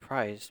very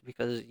surprised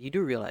because you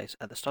do realize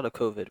at the start of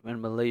COVID,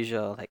 when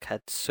Malaysia like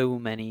had so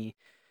many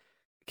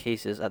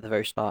cases at the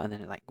very start and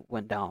then it like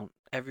went down,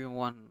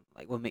 everyone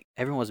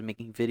was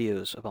making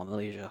videos about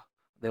Malaysia.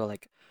 They were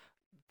like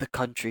the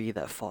country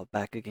that fought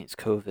back against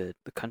COVID,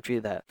 the country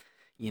that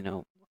you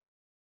know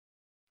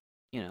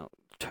you know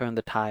turned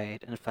the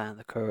tide and flattened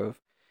the curve.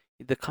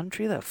 The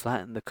country that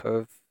flattened the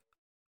curve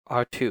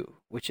are two,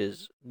 which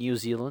is New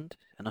Zealand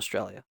and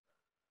Australia.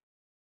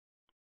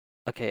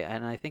 Okay,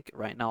 and I think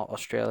right now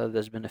Australia,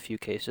 there's been a few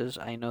cases.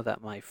 I know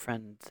that my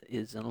friend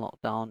is in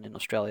lockdown in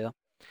Australia,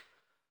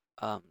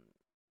 um,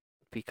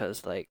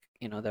 because like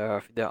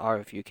there are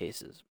a few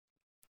cases,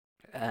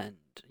 and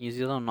New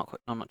Zealand,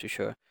 I'm not too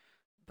sure,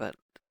 but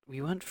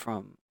we went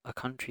from a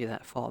country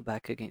that fought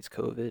back against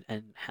COVID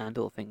and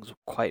handled things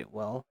quite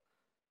well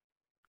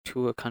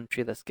to a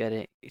country that's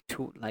getting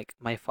to like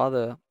my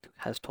father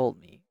has told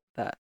me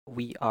that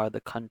we are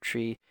the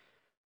country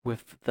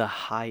with the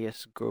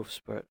highest growth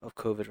spurt of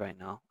COVID right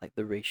now, like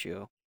the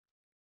ratio,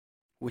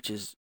 which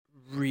is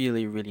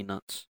really, really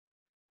nuts.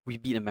 We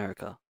beat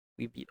America.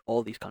 We beat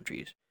all these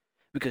countries.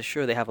 Because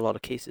sure they have a lot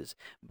of cases,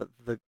 but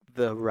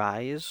the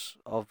rise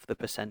of the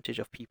percentage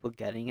of people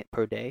getting it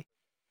per day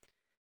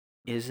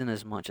isn't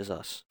as much as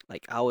us.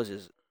 Like ours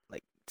is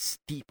like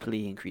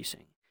steeply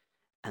increasing,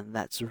 and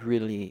that's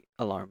really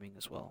alarming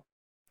as well.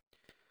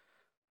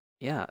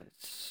 Yeah,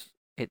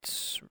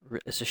 it's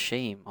a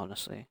shame,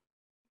 honestly.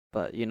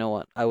 But you know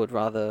what? I would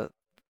rather,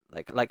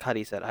 like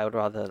Hadi said, I would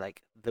rather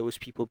like those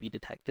people be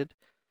detected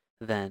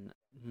than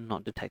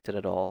not detected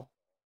at all.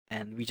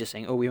 And we just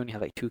saying, oh, we only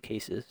have like 2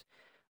 cases,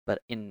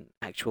 but in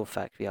actual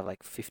fact we have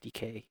like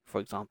 50K,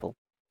 for example.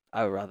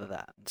 I would rather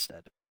that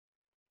instead.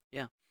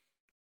 Yeah.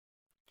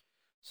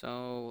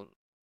 So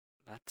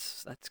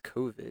that's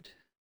COVID.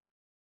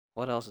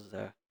 What else is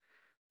there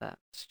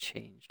that's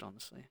changed,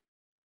 honestly?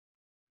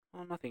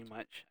 Well, nothing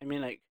much. I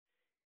mean, like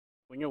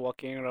when you're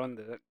walking around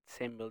the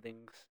same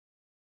buildings,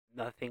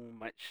 nothing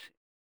much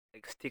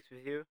like sticks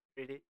with you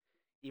really.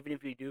 Even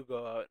if you do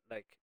go out,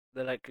 like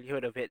the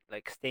likelihood of it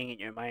like staying in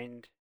your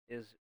mind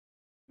is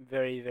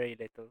very very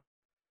little.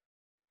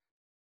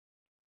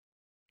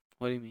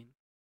 What do you mean?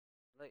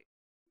 Like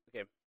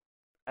okay,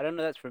 I don't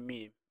know that's for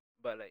me,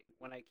 but like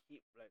when I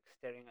keep like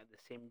staring at the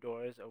same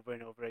doors over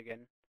and over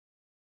again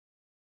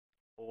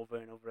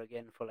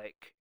for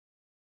like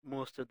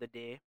most of the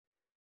day,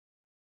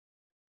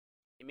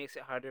 it makes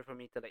it harder for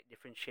me to like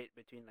differentiate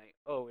between like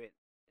oh wait,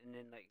 and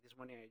then like this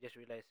morning I just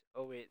realized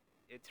oh wait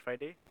it's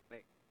Friday,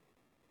 like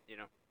you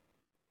know.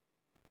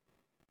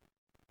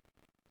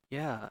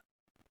 Yeah,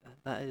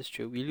 that is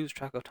true. We lose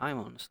track of time,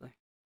 honestly.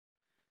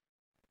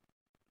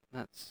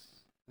 That's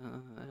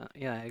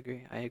yeah, I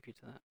agree. I agree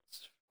to that.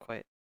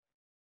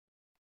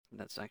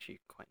 That's actually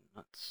quite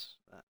nuts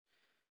that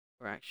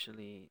we're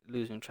actually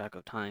losing track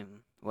of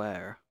time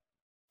where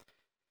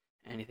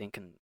anything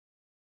can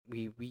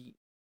we we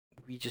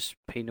just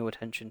pay no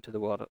attention to the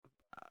world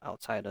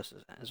outside us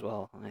as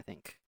well, and I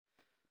think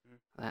Mm-hmm.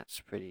 that's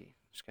pretty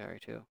scary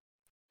too.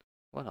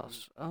 What Mm-hmm.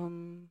 else?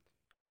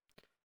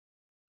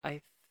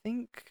 I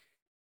think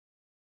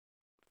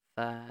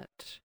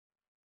that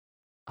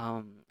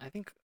I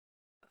think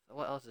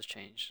what else has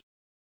changed?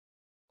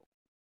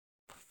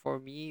 For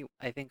me,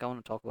 I think I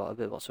want to talk about a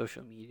bit about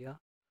social media,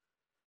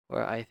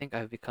 where I think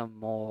I've become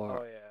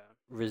more Oh yeah,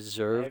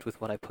 reserved I've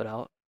with what I put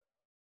out.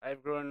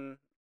 I've grown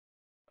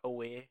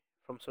away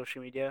from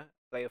social media.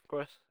 Like of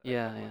course,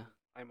 like Yeah, yeah.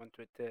 I'm on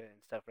Twitter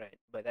and stuff, right?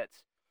 But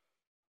that's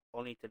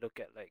only to look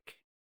at like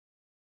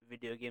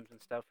video games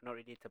and stuff, not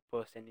really to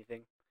post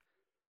anything.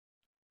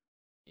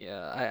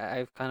 Yeah,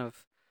 I've kind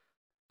of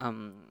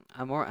I'm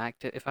more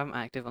active. If I'm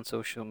active on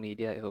social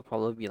media, it will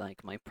probably be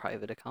like my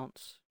private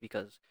accounts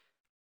because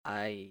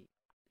I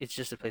it's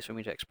just a place for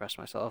me to express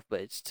myself,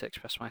 but it's to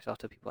express myself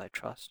to people I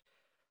trust.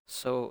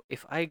 So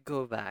if I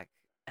go back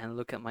and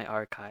look at my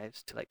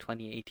archives to like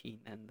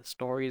 2018 and the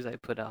stories I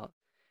put out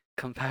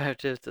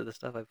comparative to the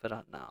stuff I put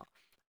out now,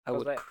 I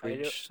Cause would like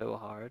cringe so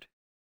hard.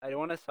 I don't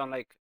want to sound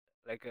like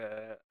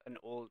a an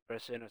old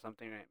person or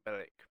something, right? But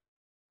like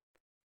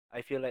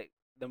I feel like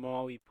the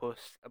more we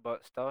post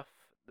about stuff,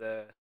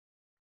 the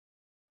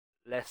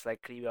less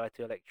likely we are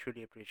to like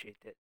truly appreciate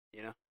it.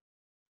 You know?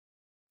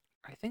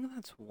 I think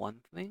that's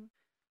one thing,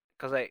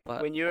 Cause like but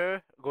when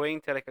you're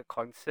going to like a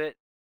concert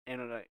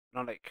and like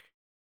not like,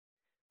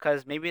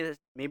 cause maybe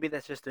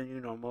that's just the new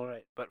normal,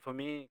 right? But for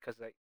me, cause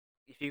like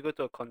if you go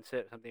to a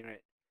concert or something,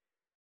 right,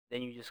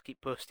 then you just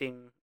keep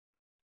posting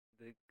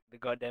the the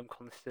goddamn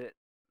concert,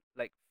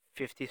 like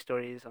 50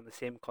 stories on the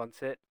same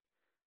concert.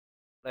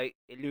 Like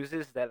it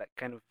loses that like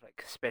kind of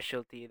like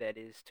specialty that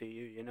is to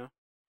you, you know?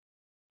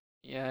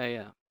 yeah,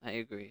 yeah, I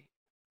agree.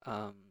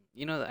 Um,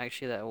 that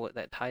actually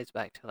that ties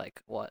back to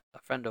like what a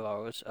friend of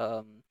ours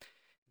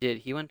did.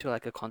 He went to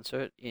like a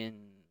concert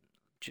in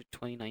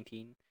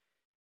 2019.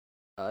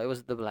 It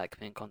was the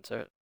Blackpink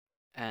concert,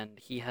 and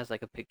he has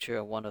like a picture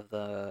of one of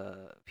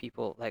the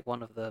people, like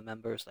one of the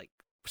members, like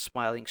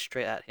smiling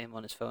straight at him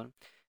on his phone,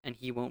 and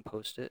he won't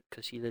post it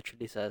because he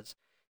literally says,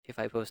 "If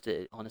I post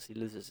it, it honestly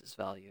loses its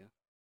value.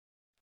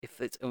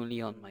 If it's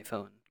only on Mm, my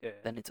phone, yeah,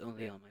 then it's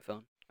only yeah, on my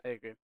phone." I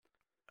agree.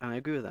 And I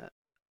agree with that.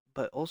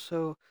 But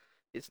also,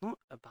 it's not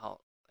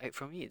about like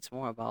for me, it's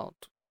more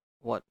about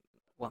what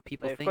what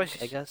people Like think,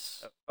 I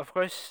guess. of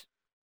course,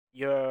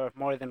 you're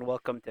more than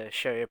welcome to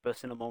share your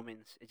personal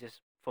moments. It's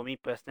just for me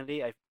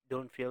personally, I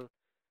don't feel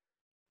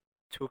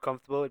too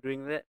comfortable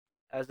doing that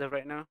as of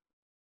right now.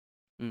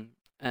 Mm.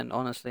 And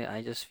honestly,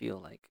 I just feel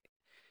like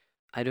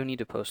I don't need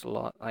to post a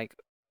lot. Like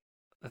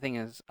the thing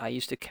is, I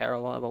used to care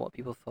a lot about what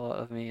people thought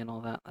of me and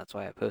all that. That's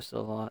why I posted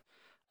a lot.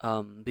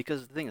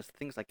 Because the thing is,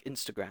 things like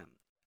Instagram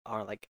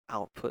are like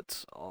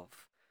outputs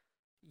of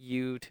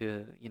you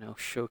to,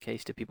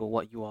 showcase to people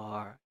what you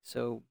are.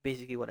 So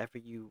basically, whatever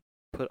you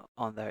put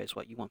on there is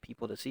what you want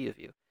people to see of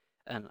you.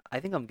 And I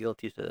think I'm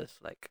guilty to this.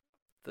 Like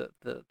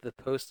the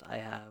posts I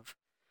have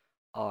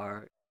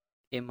are,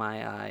 in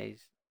my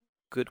eyes,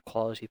 good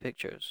quality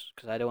pictures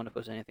because I don't want to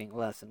post anything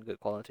less than good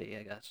quality,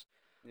 I guess.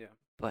 Yeah.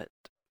 But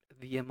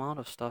the amount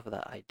of stuff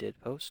that I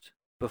did post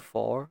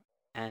before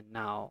and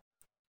now,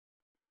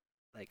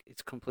 like,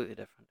 it's completely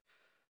different.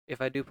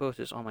 If I do post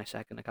this on my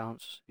second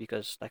accounts,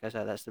 because like I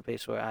said, that's the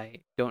place where I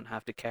don't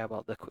have to care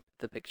about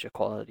the picture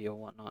quality or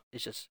whatnot.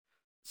 It's just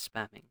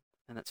spamming,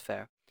 and that's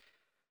fair.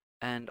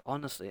 And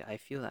honestly, I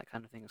feel that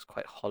kind of thing is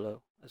quite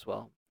hollow as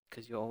well,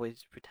 because you're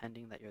always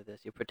pretending that you're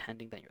this, you're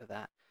pretending that you're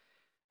that,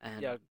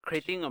 and Yeah,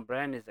 creating a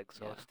brand is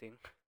yeah, exhausting.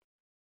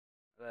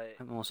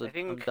 Like I'm also I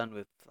I'm think done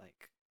with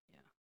like yeah.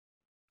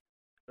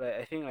 like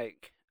I think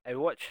like I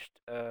watched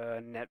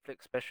a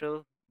Netflix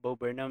special, Bo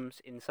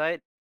Burnham's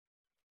Inside,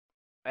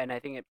 and I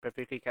think it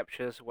perfectly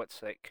captures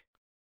what's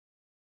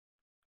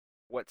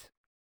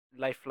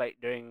life like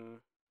during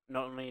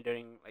not only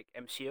during like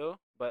MCO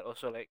but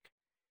also like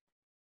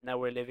now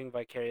we're living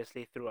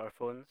vicariously through our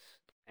phones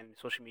and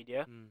social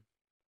media. Mm.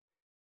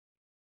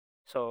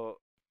 So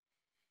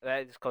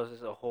that just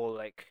causes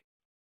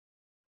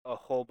a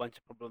whole bunch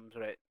of problems,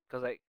 right?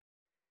 Because like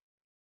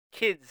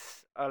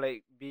kids are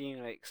like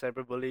being like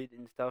cyberbullied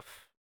and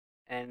stuff,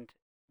 and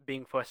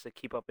being forced to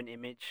keep up an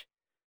image.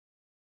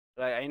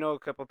 Like I know a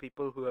couple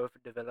people who have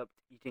developed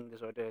eating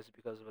disorders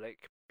because of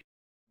like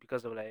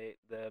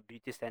the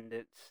beauty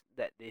standards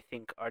that they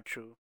think are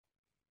true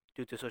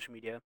due to social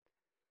media.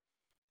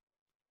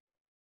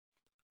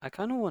 I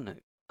kind of want to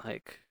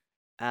like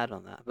add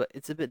on that, but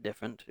it's a bit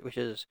different, which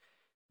is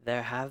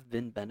there have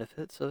been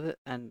benefits of it,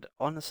 and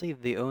honestly,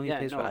 the only Yeah,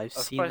 place where no, I've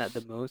of seen that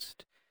the course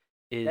most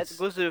that is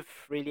goes with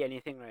really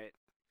anything, right?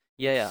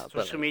 yeah, yeah, It's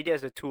but social like media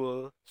is a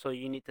tool, so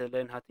you need to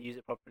learn how to use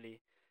it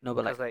properly. no,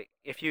 but Cause like like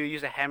if you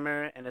use a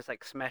hammer and it's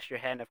like smash your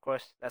hand, of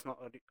course that's not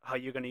how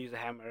you're gonna use a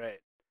hammer,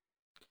 right?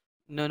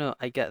 no, no,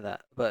 I get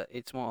that, but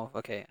it's more of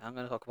okay. I'm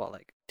gonna talk about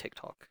like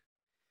TikTok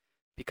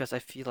because I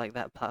feel like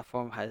that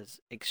platform has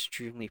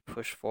extremely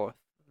pushed forth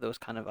those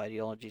kind of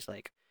ideologies.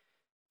 Like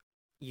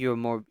you're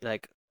more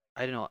like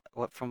I don't know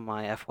what from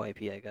my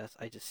FYP, I guess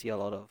I just see a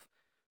lot of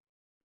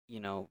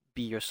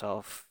be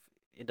yourself.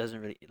 It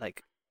doesn't really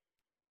like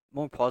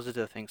more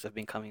positive things have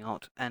been coming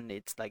out, and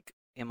it's like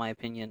in my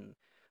opinion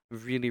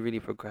really really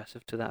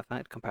progressive to that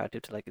fact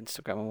comparative to like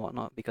Instagram and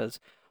whatnot because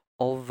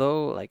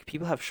although like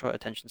people have short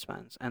attention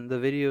spans and the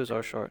videos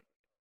are Very, short,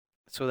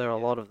 so there are a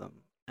yeah. lot of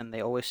them and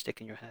they always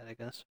stick in your head, I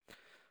guess.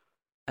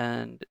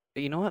 And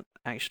you know what?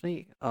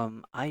 Actually,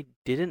 I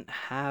didn't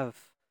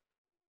have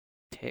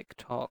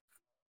TikTok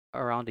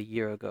around a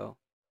year ago,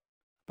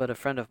 but a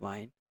friend of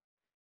mine,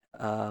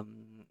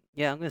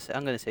 yeah, I'm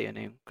gonna say your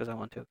name because I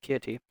want to.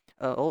 Kiati,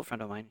 old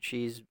friend of mine.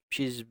 She's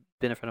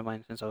been a friend of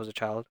mine since I was a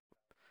child.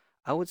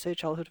 I would say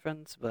childhood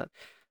friends, but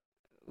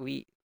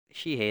we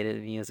she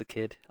hated me as a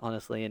kid,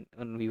 honestly, and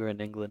when we were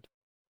in England.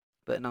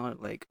 But now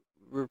like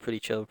we're pretty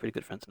chill, pretty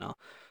good friends now.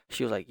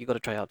 She was like, "You got to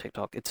try out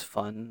TikTok. It's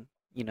fun.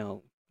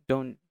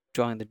 Don't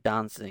join the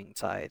dancing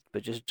side,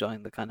 but just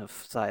join the kind of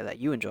side that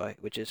you enjoy,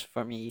 which is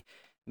for me,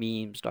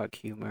 memes, dark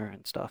humor,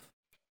 and stuff,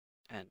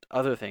 and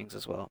other things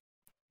as well."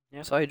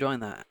 Yeah. So I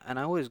joined that, and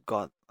I always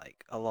got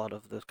like a lot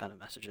of those kind of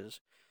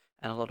messages,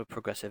 and a lot of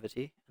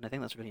progressivity, and I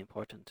think that's really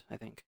important. I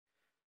think,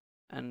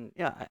 and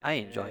yeah, I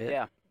enjoy it.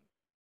 Yeah.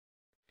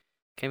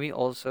 Can we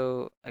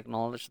also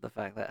acknowledge the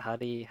fact that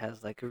Hadi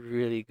has like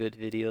really good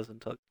videos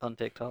on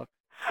TikTok?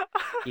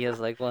 He has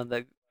like one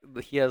that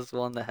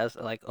has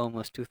like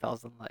almost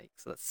 2,000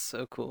 likes. That's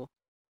so cool.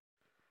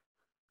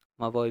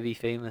 My boy be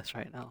famous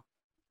right now.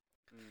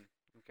 Mm,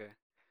 okay.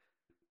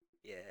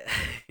 Yeah.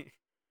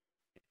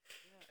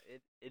 Yeah,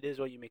 it is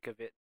what you make of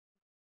it,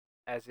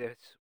 as if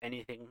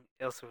anything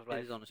else with It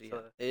is life. honestly, So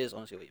yeah. It is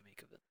honestly what you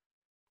make of it.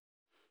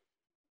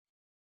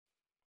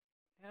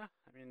 yeah,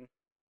 I mean,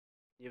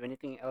 you have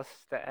anything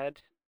else to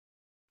add?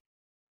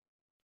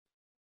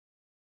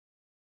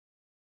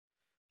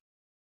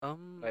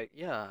 Like,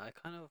 Yeah, I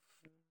kind of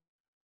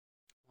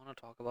want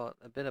to talk about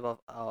a bit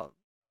about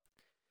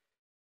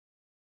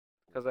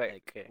cause like,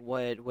 like okay,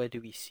 where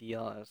do we see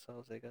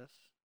ourselves, I guess,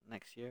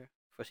 next year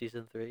for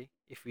season 3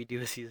 if we do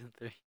a season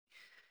 3.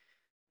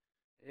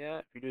 yeah,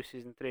 if we do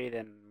season 3,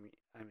 then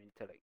I mean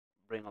to like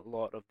bring a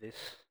lot of this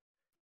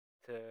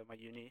to my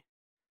uni.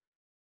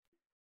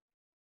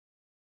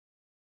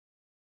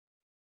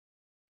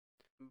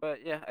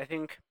 But yeah, I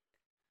think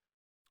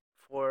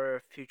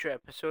for future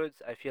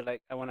episodes, I feel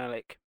like I wanna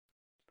like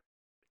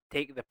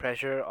take the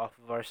pressure off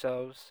of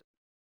ourselves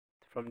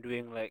from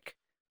doing like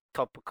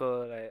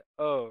topical like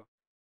oh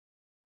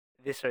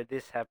this or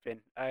this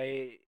happened.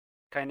 I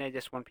kind of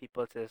just want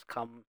people to just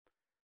come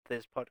to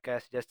this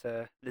podcast just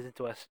to listen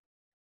to us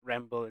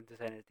ramble into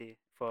sanity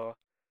for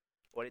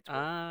what it's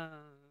worth.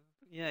 Ah,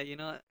 yeah, you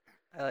know what?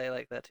 I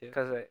like that too.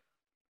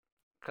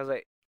 Cause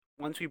like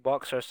once we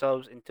box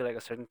ourselves into like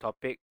a certain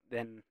topic,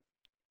 then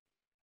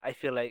I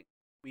feel like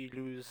we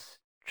lose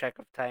track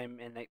of time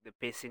and like the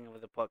pacing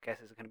of the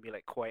podcast is gonna be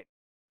like quite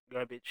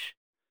garbage.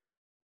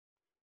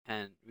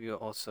 And we will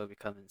also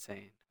become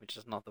insane, which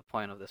is not the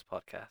point of this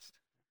podcast.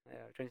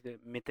 Yeah, I'm trying to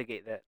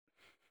mitigate that.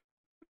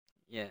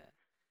 Yeah.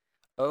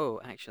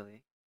 Oh,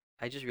 actually,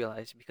 I just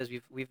realized because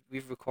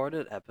we've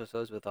recorded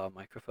episodes with our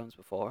microphones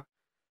before,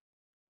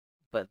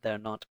 but they're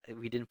not.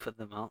 We didn't put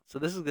them out. So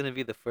this is gonna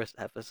be the first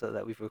episode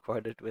that we've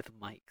recorded with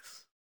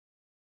mics.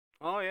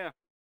 Oh yeah,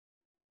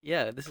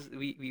 Yeah, this is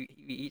we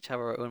each have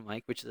our own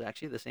mic, which is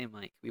actually the same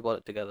mic. We bought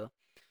it together,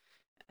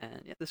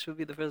 and yeah, this will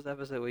be the first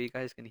episode where you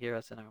guys can hear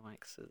us in our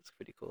mics. So it's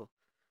pretty cool.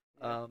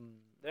 yeah. Um,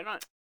 They're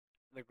not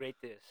the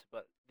greatest,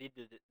 but they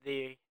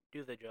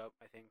do the job.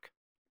 I think.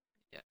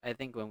 yeah, I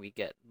think when we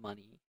get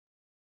money,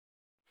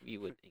 we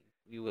would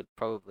we would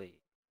probably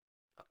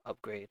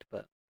upgrade,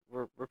 but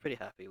we're pretty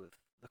happy with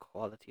the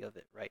quality of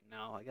it right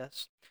now, I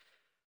guess.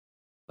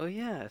 Oh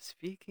yeah,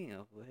 speaking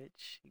of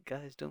which, you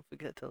guys don't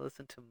forget to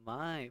listen to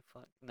my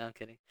pod. No, I'm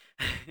kidding.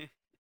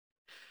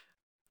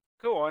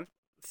 Go on,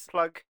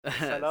 plug,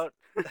 sell S- out.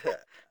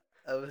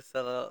 I was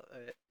sell out.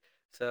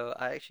 So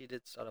I actually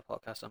did start a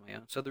podcast on my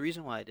own. So the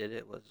reason why I did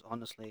it was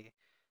honestly,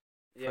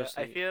 Yeah,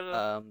 I firstly,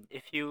 feel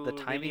if the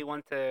you really timing.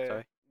 want to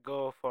Sorry.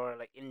 go for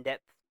like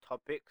in-depth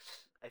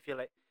topics, I feel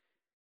like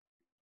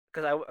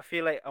because I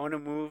feel like I want to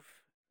move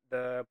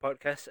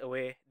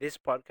this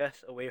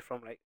podcast away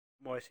from like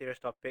more serious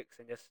topics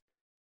and just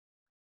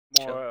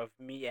Chill. more of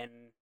me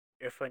and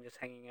Irfan just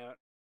hanging out.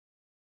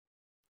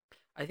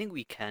 I think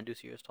we can do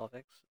serious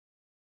topics,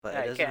 but Yeah,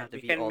 it I doesn't can. have to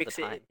We be can all the mix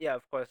it. time. Yeah,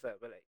 of course that.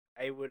 But like,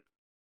 I would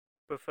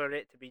prefer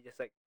it to be just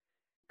like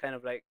kind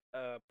of like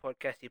a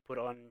podcast you put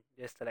on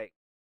just to like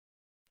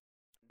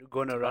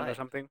go on To a run or vibe.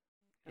 something.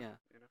 Yeah, Yeah.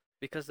 you know.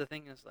 Because the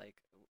thing is, like,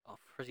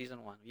 for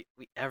season one,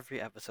 we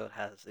every episode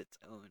has its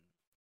own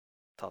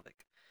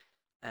topic.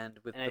 And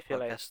with And I the feel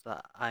like podcast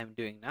that I'm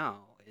doing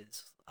now,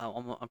 is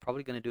I'm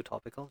probably gonna do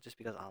topical just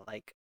because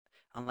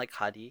unlike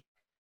Hadi,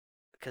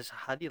 because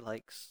Hadi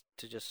likes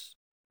to just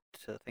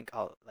to think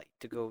out like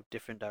to go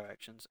different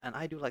directions, and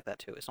I do like that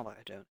too. It's not like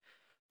I don't,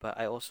 but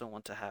I also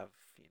want to have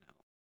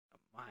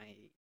my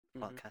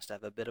hmm podcast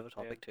have a bit of a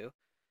yeah, topic too.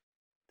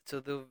 So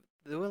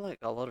there were like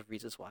a lot of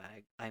reasons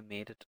why I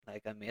made it.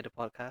 Like I made a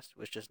podcast,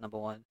 which is number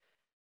one,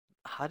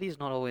 Hadi's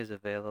not always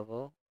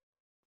available,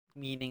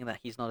 meaning that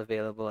he's not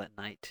available at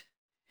night.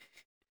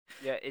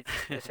 yeah. It's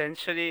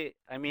essentially.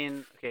 I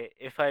mean, okay.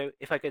 If I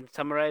can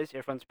summarize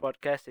Irfan's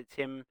podcast, it's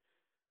him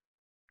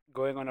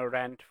going on a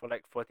rant for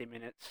like 40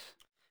 minutes.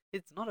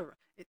 It's not a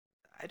it.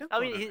 I don't I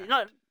go on mean, a he's rant.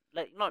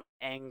 not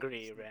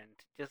angry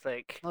rant, just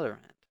It's like not a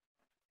rant.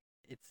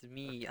 It's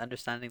me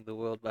understanding the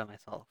world by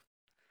myself.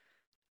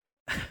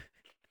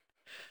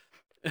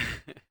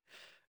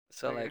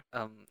 So okay. like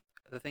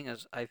the thing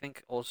is, I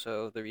think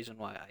also the reason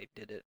why I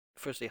did it.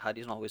 Firstly,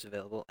 Hadi's not always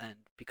available, and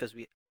because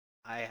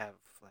I have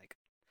like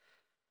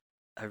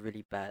a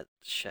really bad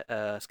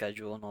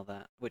schedule and all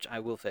that, which I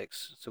will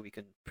fix so we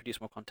can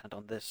produce more content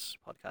on this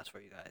podcast for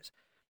you guys.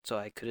 So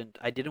I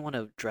didn't want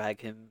to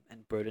drag him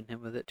and burden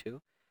him with it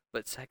too.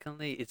 But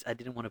secondly, I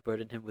didn't want to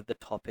burden him with the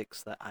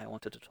topics that I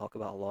wanted to talk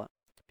about a lot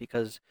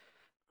because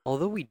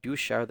although we do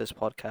share this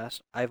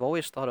podcast, I've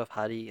always thought of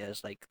Hadi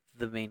as like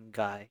the main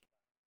guy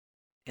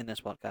in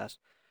this podcast,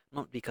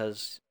 not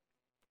because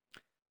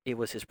it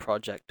was his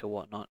project or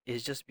whatnot.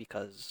 It's just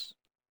because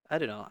I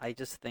don't know. I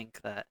just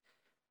think that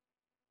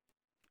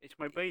It's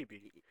my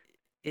baby.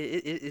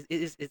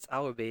 it's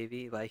our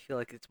baby, but I feel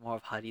like it's more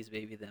of Hadi's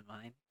baby than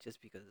mine,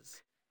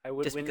 I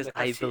would just win because the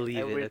I custody.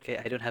 believe it. Okay,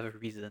 I don't have a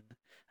reason.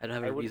 I don't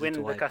have I a would reason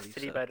to win the why I believe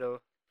custody so. battle.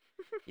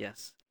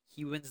 Yes,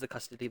 he wins the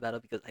custody battle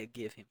because I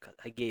gave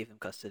him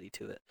custody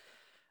to it.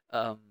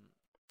 Um,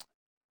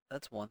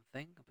 that's one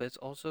thing, but it's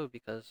also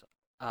because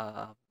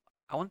uh,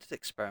 I wanted to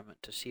experiment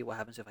to see what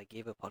happens if I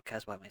gave a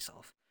podcast by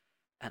myself,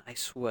 and I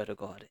swear to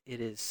God,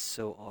 it is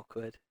so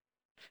awkward.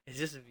 It's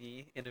just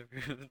me in a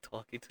room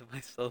talking to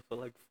myself for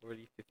like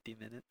 40, 50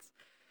 minutes.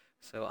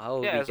 So I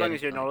will Yeah, be as long getting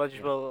as you're like,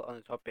 yeah, knowledgeable on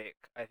the topic,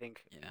 I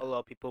think yeah. a lot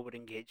of people would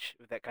engage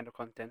with that kind of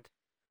content.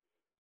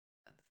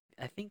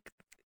 I think,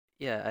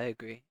 yeah, I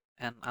agree.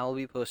 And I'll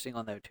be posting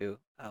on there too.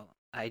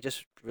 I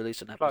just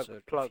released an Plug,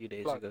 episode a plug, few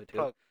days plug, ago too.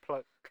 plug,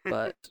 plug.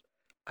 But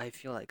I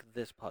feel like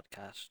this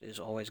podcast is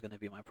always going to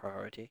be my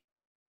priority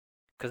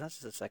because that's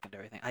just a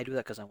secondary thing. I do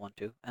that because I want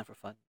to and for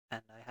fun.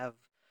 And I have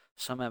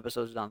some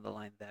episodes down the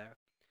line there,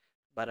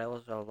 but I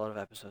also have a lot of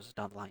episodes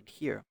down the line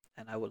here.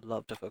 And I would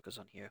love to focus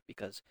on here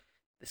because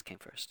this came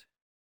first.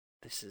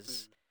 This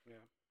is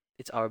Yeah.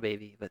 it's our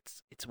baby,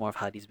 but it's more of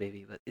Hadi's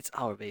baby, but it's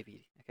our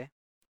baby. Okay.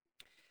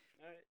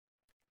 All right.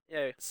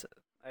 Yeah, So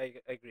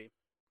I agree.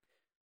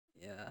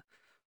 yeah.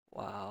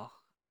 Wow.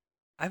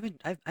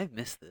 I've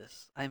missed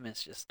this. I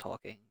miss just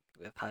talking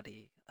with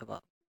Hadi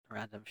about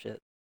random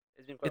shit.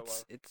 It's been quite a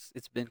while.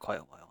 It's been quite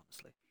a while,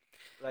 honestly.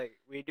 Like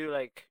we do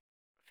like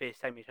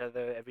FaceTime each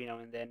other every now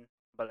and then,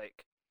 but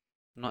like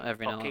Not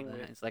every now and talking then.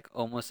 with It's like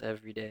almost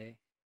every day.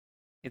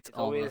 It's it's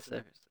always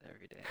almost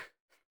every day.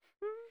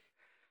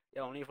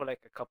 yeah, only for like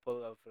a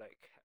couple of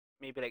like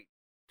maybe like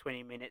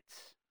 20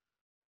 minutes.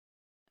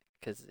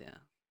 Cause yeah,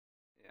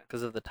 Yeah.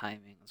 cause of the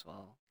timing as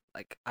well.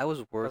 Like I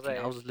was Cause working. I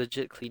I was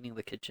legit cleaning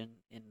the kitchen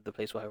in the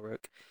place where I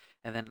work,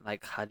 and then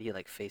like Hadi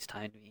like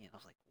FaceTimed me, and I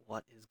was like,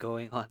 "What is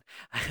going on?"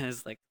 I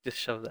was like, just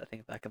shoved that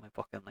thing back in my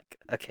pocket. I'm like,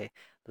 "Okay,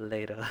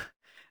 later.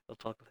 We'll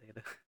talk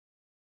later."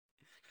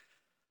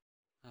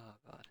 Oh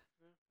God.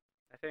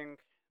 I think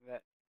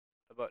that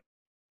about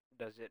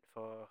does it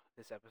for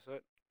this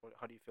episode.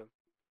 How do you feel?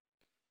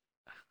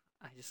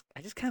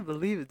 I just can't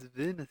believe it's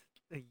been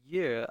a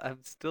year.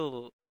 I'm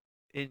still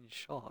in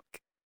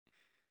shock.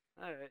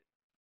 All right.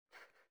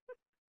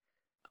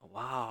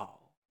 Wow.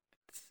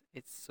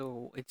 It's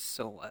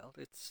so wild.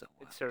 It's so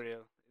It's wild.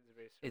 surreal. It's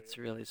very It's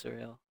surreal. really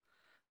surreal.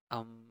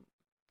 Um,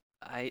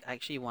 I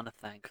actually want to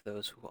thank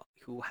those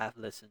who have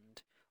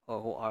listened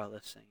or who are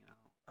listening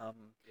now.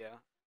 Yeah.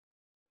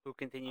 Who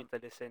continue to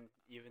listen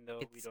even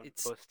though we don't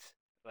It's post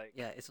Like,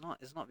 Yeah, it's not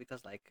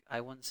because like I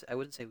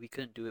wouldn't say we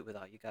couldn't do it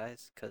without you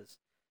guys, because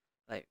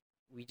like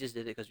we just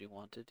did it because we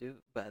wanted to,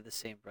 but at the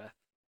same breath,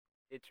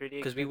 it's really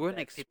because we good weren't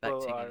that people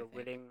expecting are anything.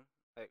 willing.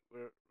 Like,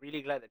 we're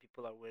really glad that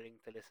people are willing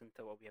to listen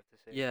to what we have to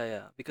say. Yeah,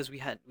 yeah, because we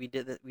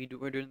did that.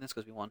 We're doing this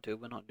because we want to.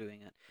 We're not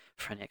doing it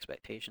for any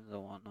expectations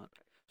or whatnot.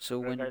 So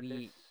when Regardless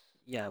we,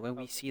 yeah, when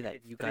we of see if that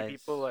it's you three guys,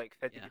 people, like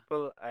 30 yeah,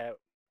 people,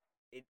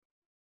 it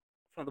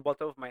from the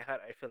bottom of my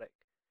heart, I feel like,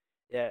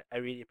 yeah, I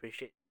really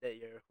appreciate that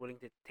you're willing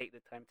to take the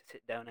time to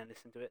sit down and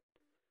listen to it.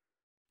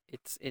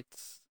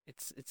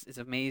 it's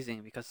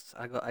amazing because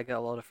I got a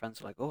lot of friends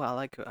who are like, oh, I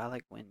like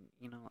when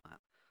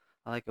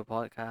I like your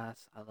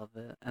podcast, I love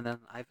it, and then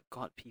I've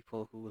got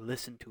people who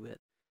listen to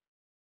it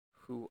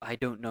who I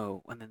don't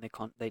know, and then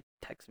they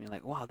text me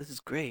like, wow, this is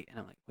great, and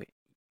I'm like, wait,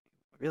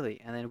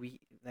 really? And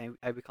then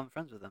I become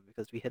friends with them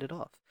because we hit it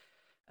off,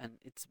 and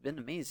it's been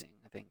amazing.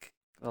 I think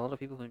a lot of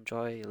people who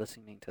enjoy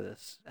listening to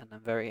this, and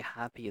I'm very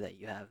happy that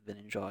you have been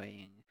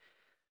enjoying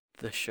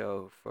the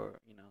show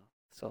for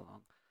so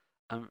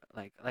long.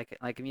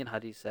 Like me and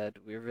Hadi said,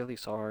 we're really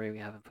sorry we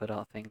haven't put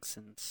out things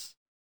since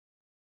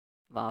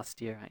last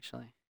year.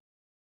 Actually,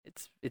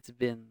 it's been It's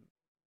been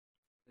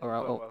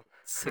around quite a while.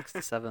 6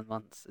 to 7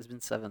 months. It's been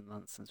 7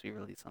 months since we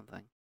released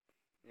something,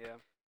 Yeah,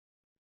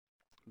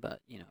 but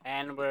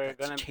and we're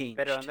that's gonna be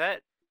better on changed.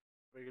 that.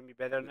 We're gonna be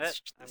better on that.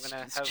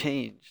 It's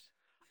changed.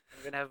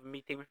 I'm gonna have a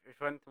meeting with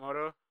everyone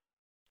tomorrow.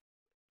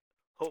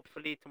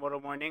 Hopefully tomorrow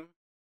morning.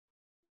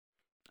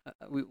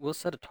 We'll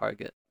set a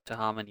target to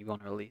how many we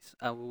want to release.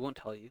 We won't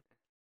tell you,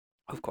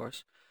 of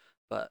course,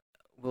 but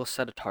we'll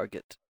set a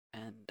target,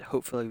 and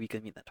hopefully we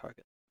can meet that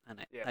target.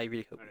 And Yeah. I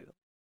really hope we Alright. will.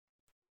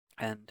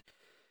 And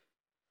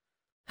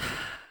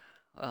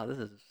wow,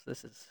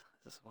 this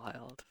is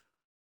wild.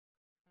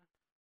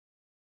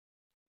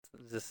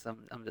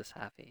 I'm just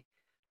happy.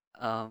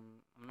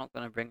 I'm not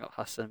gonna bring up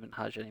Hassan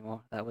Minhaj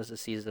anymore. That was a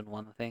season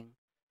 1 thing,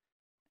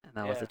 and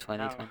that was Yeah. a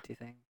 2020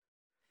 thing.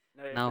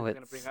 Now Now everyone's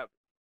gonna bring it's up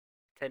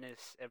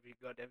tennis every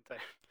goddamn time.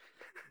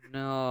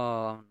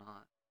 no, I'm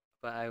not.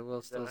 But I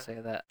will still Zilla.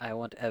 say that I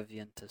want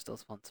Evian to still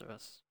sponsor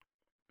us.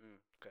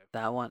 Okay.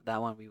 That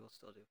one we will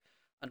still do.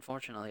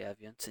 Unfortunately,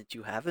 Evian, since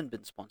you haven't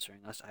been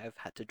sponsoring us, I have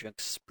had to drink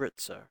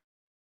Spritzer.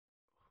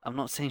 I'm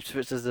not saying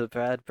Spritzer is a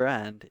bad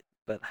brand,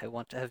 but I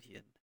want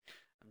Evian.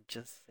 I'm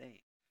just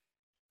saying.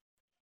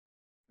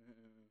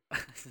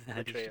 And he's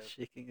Betrayal. just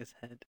shaking his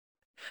head.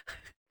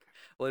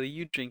 What are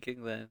you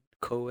drinking then?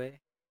 Koe? As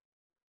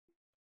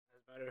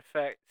a matter of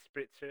fact,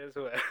 Spritzer as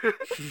well.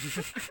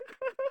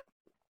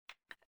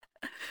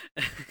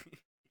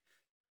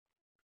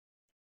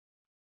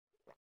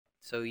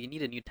 So you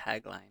need a new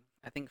tagline.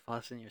 I think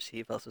Fasten Your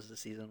Seatbelts was a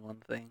season 1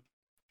 thing.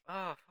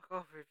 Ah, fuck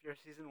off with your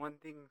season 1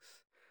 things.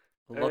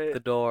 Lock the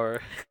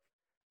door.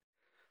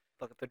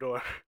 Lock the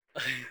door.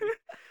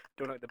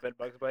 Don't let the bed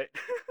bugs bite.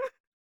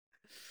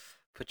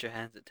 Put your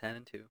hands at 10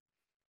 and 2.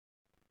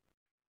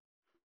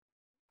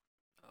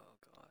 Oh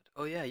god.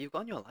 Oh yeah, you've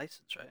gotten your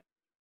license, right?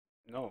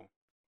 No,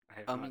 I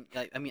have I not.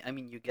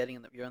 mean,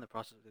 you're in the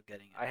process of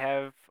getting it. I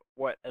have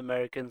what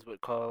Americans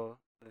would call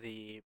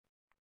the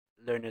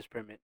learner's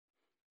permit.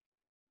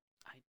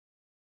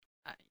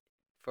 I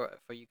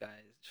for you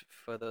guys,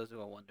 for those who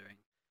are wondering,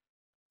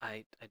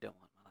 I don't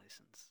want my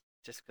license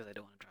just because I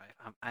don't want to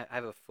drive. I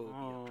have a phobia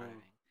of Oh.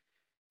 driving.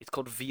 It's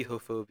called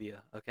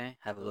vehophobia. Okay,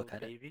 have a look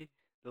at it.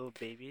 Little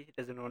baby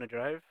doesn't want to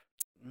drive.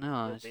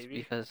 No, Little it's baby.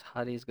 because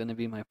Hadi's gonna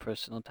be my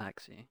personal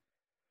taxi,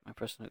 my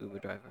personal Uber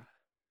driver,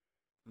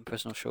 my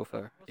personal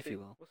chauffeur, We'll if see. you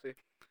will. We'll see.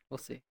 We'll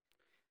see.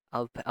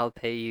 I'll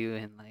pay you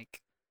in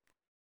like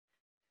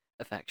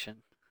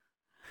affection,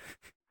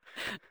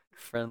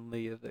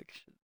 friendly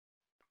affection.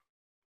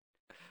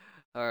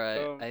 All right,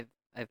 So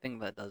I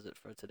think that does it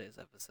for today's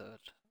episode.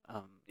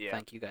 yeah.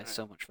 Thank you guys Alright.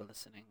 so much for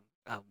listening.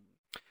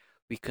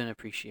 We couldn't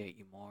appreciate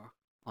you more.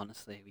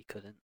 Honestly, we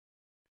couldn't.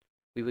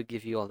 We would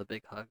give you all a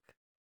big hug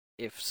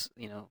if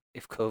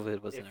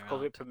COVID wasn't If around.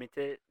 COVID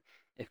permitted,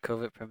 If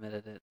COVID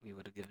permitted it, we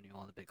would have given you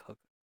all a big hug.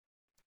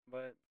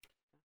 but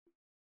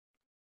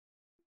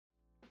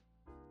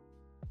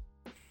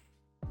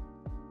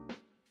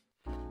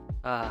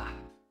Ah,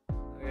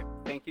 okay.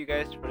 Thank you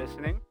guys for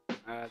listening.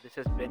 This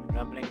has been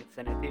Rumbling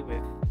Insanity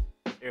with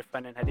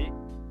Irfan and Hadi.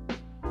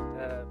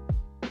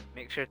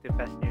 Make sure to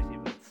fasten your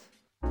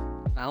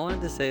seatbelts. I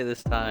wanted to say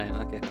this time.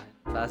 Okay,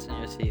 fine. Fasten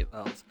your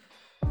seatbelts.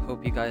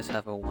 Hope you guys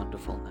have a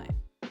wonderful night.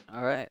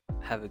 All right.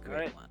 Have a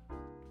great Alright. one.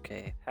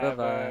 Okay. Bye Have a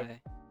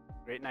bye.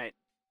 great night.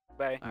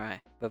 Bye. All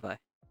right. Bye bye.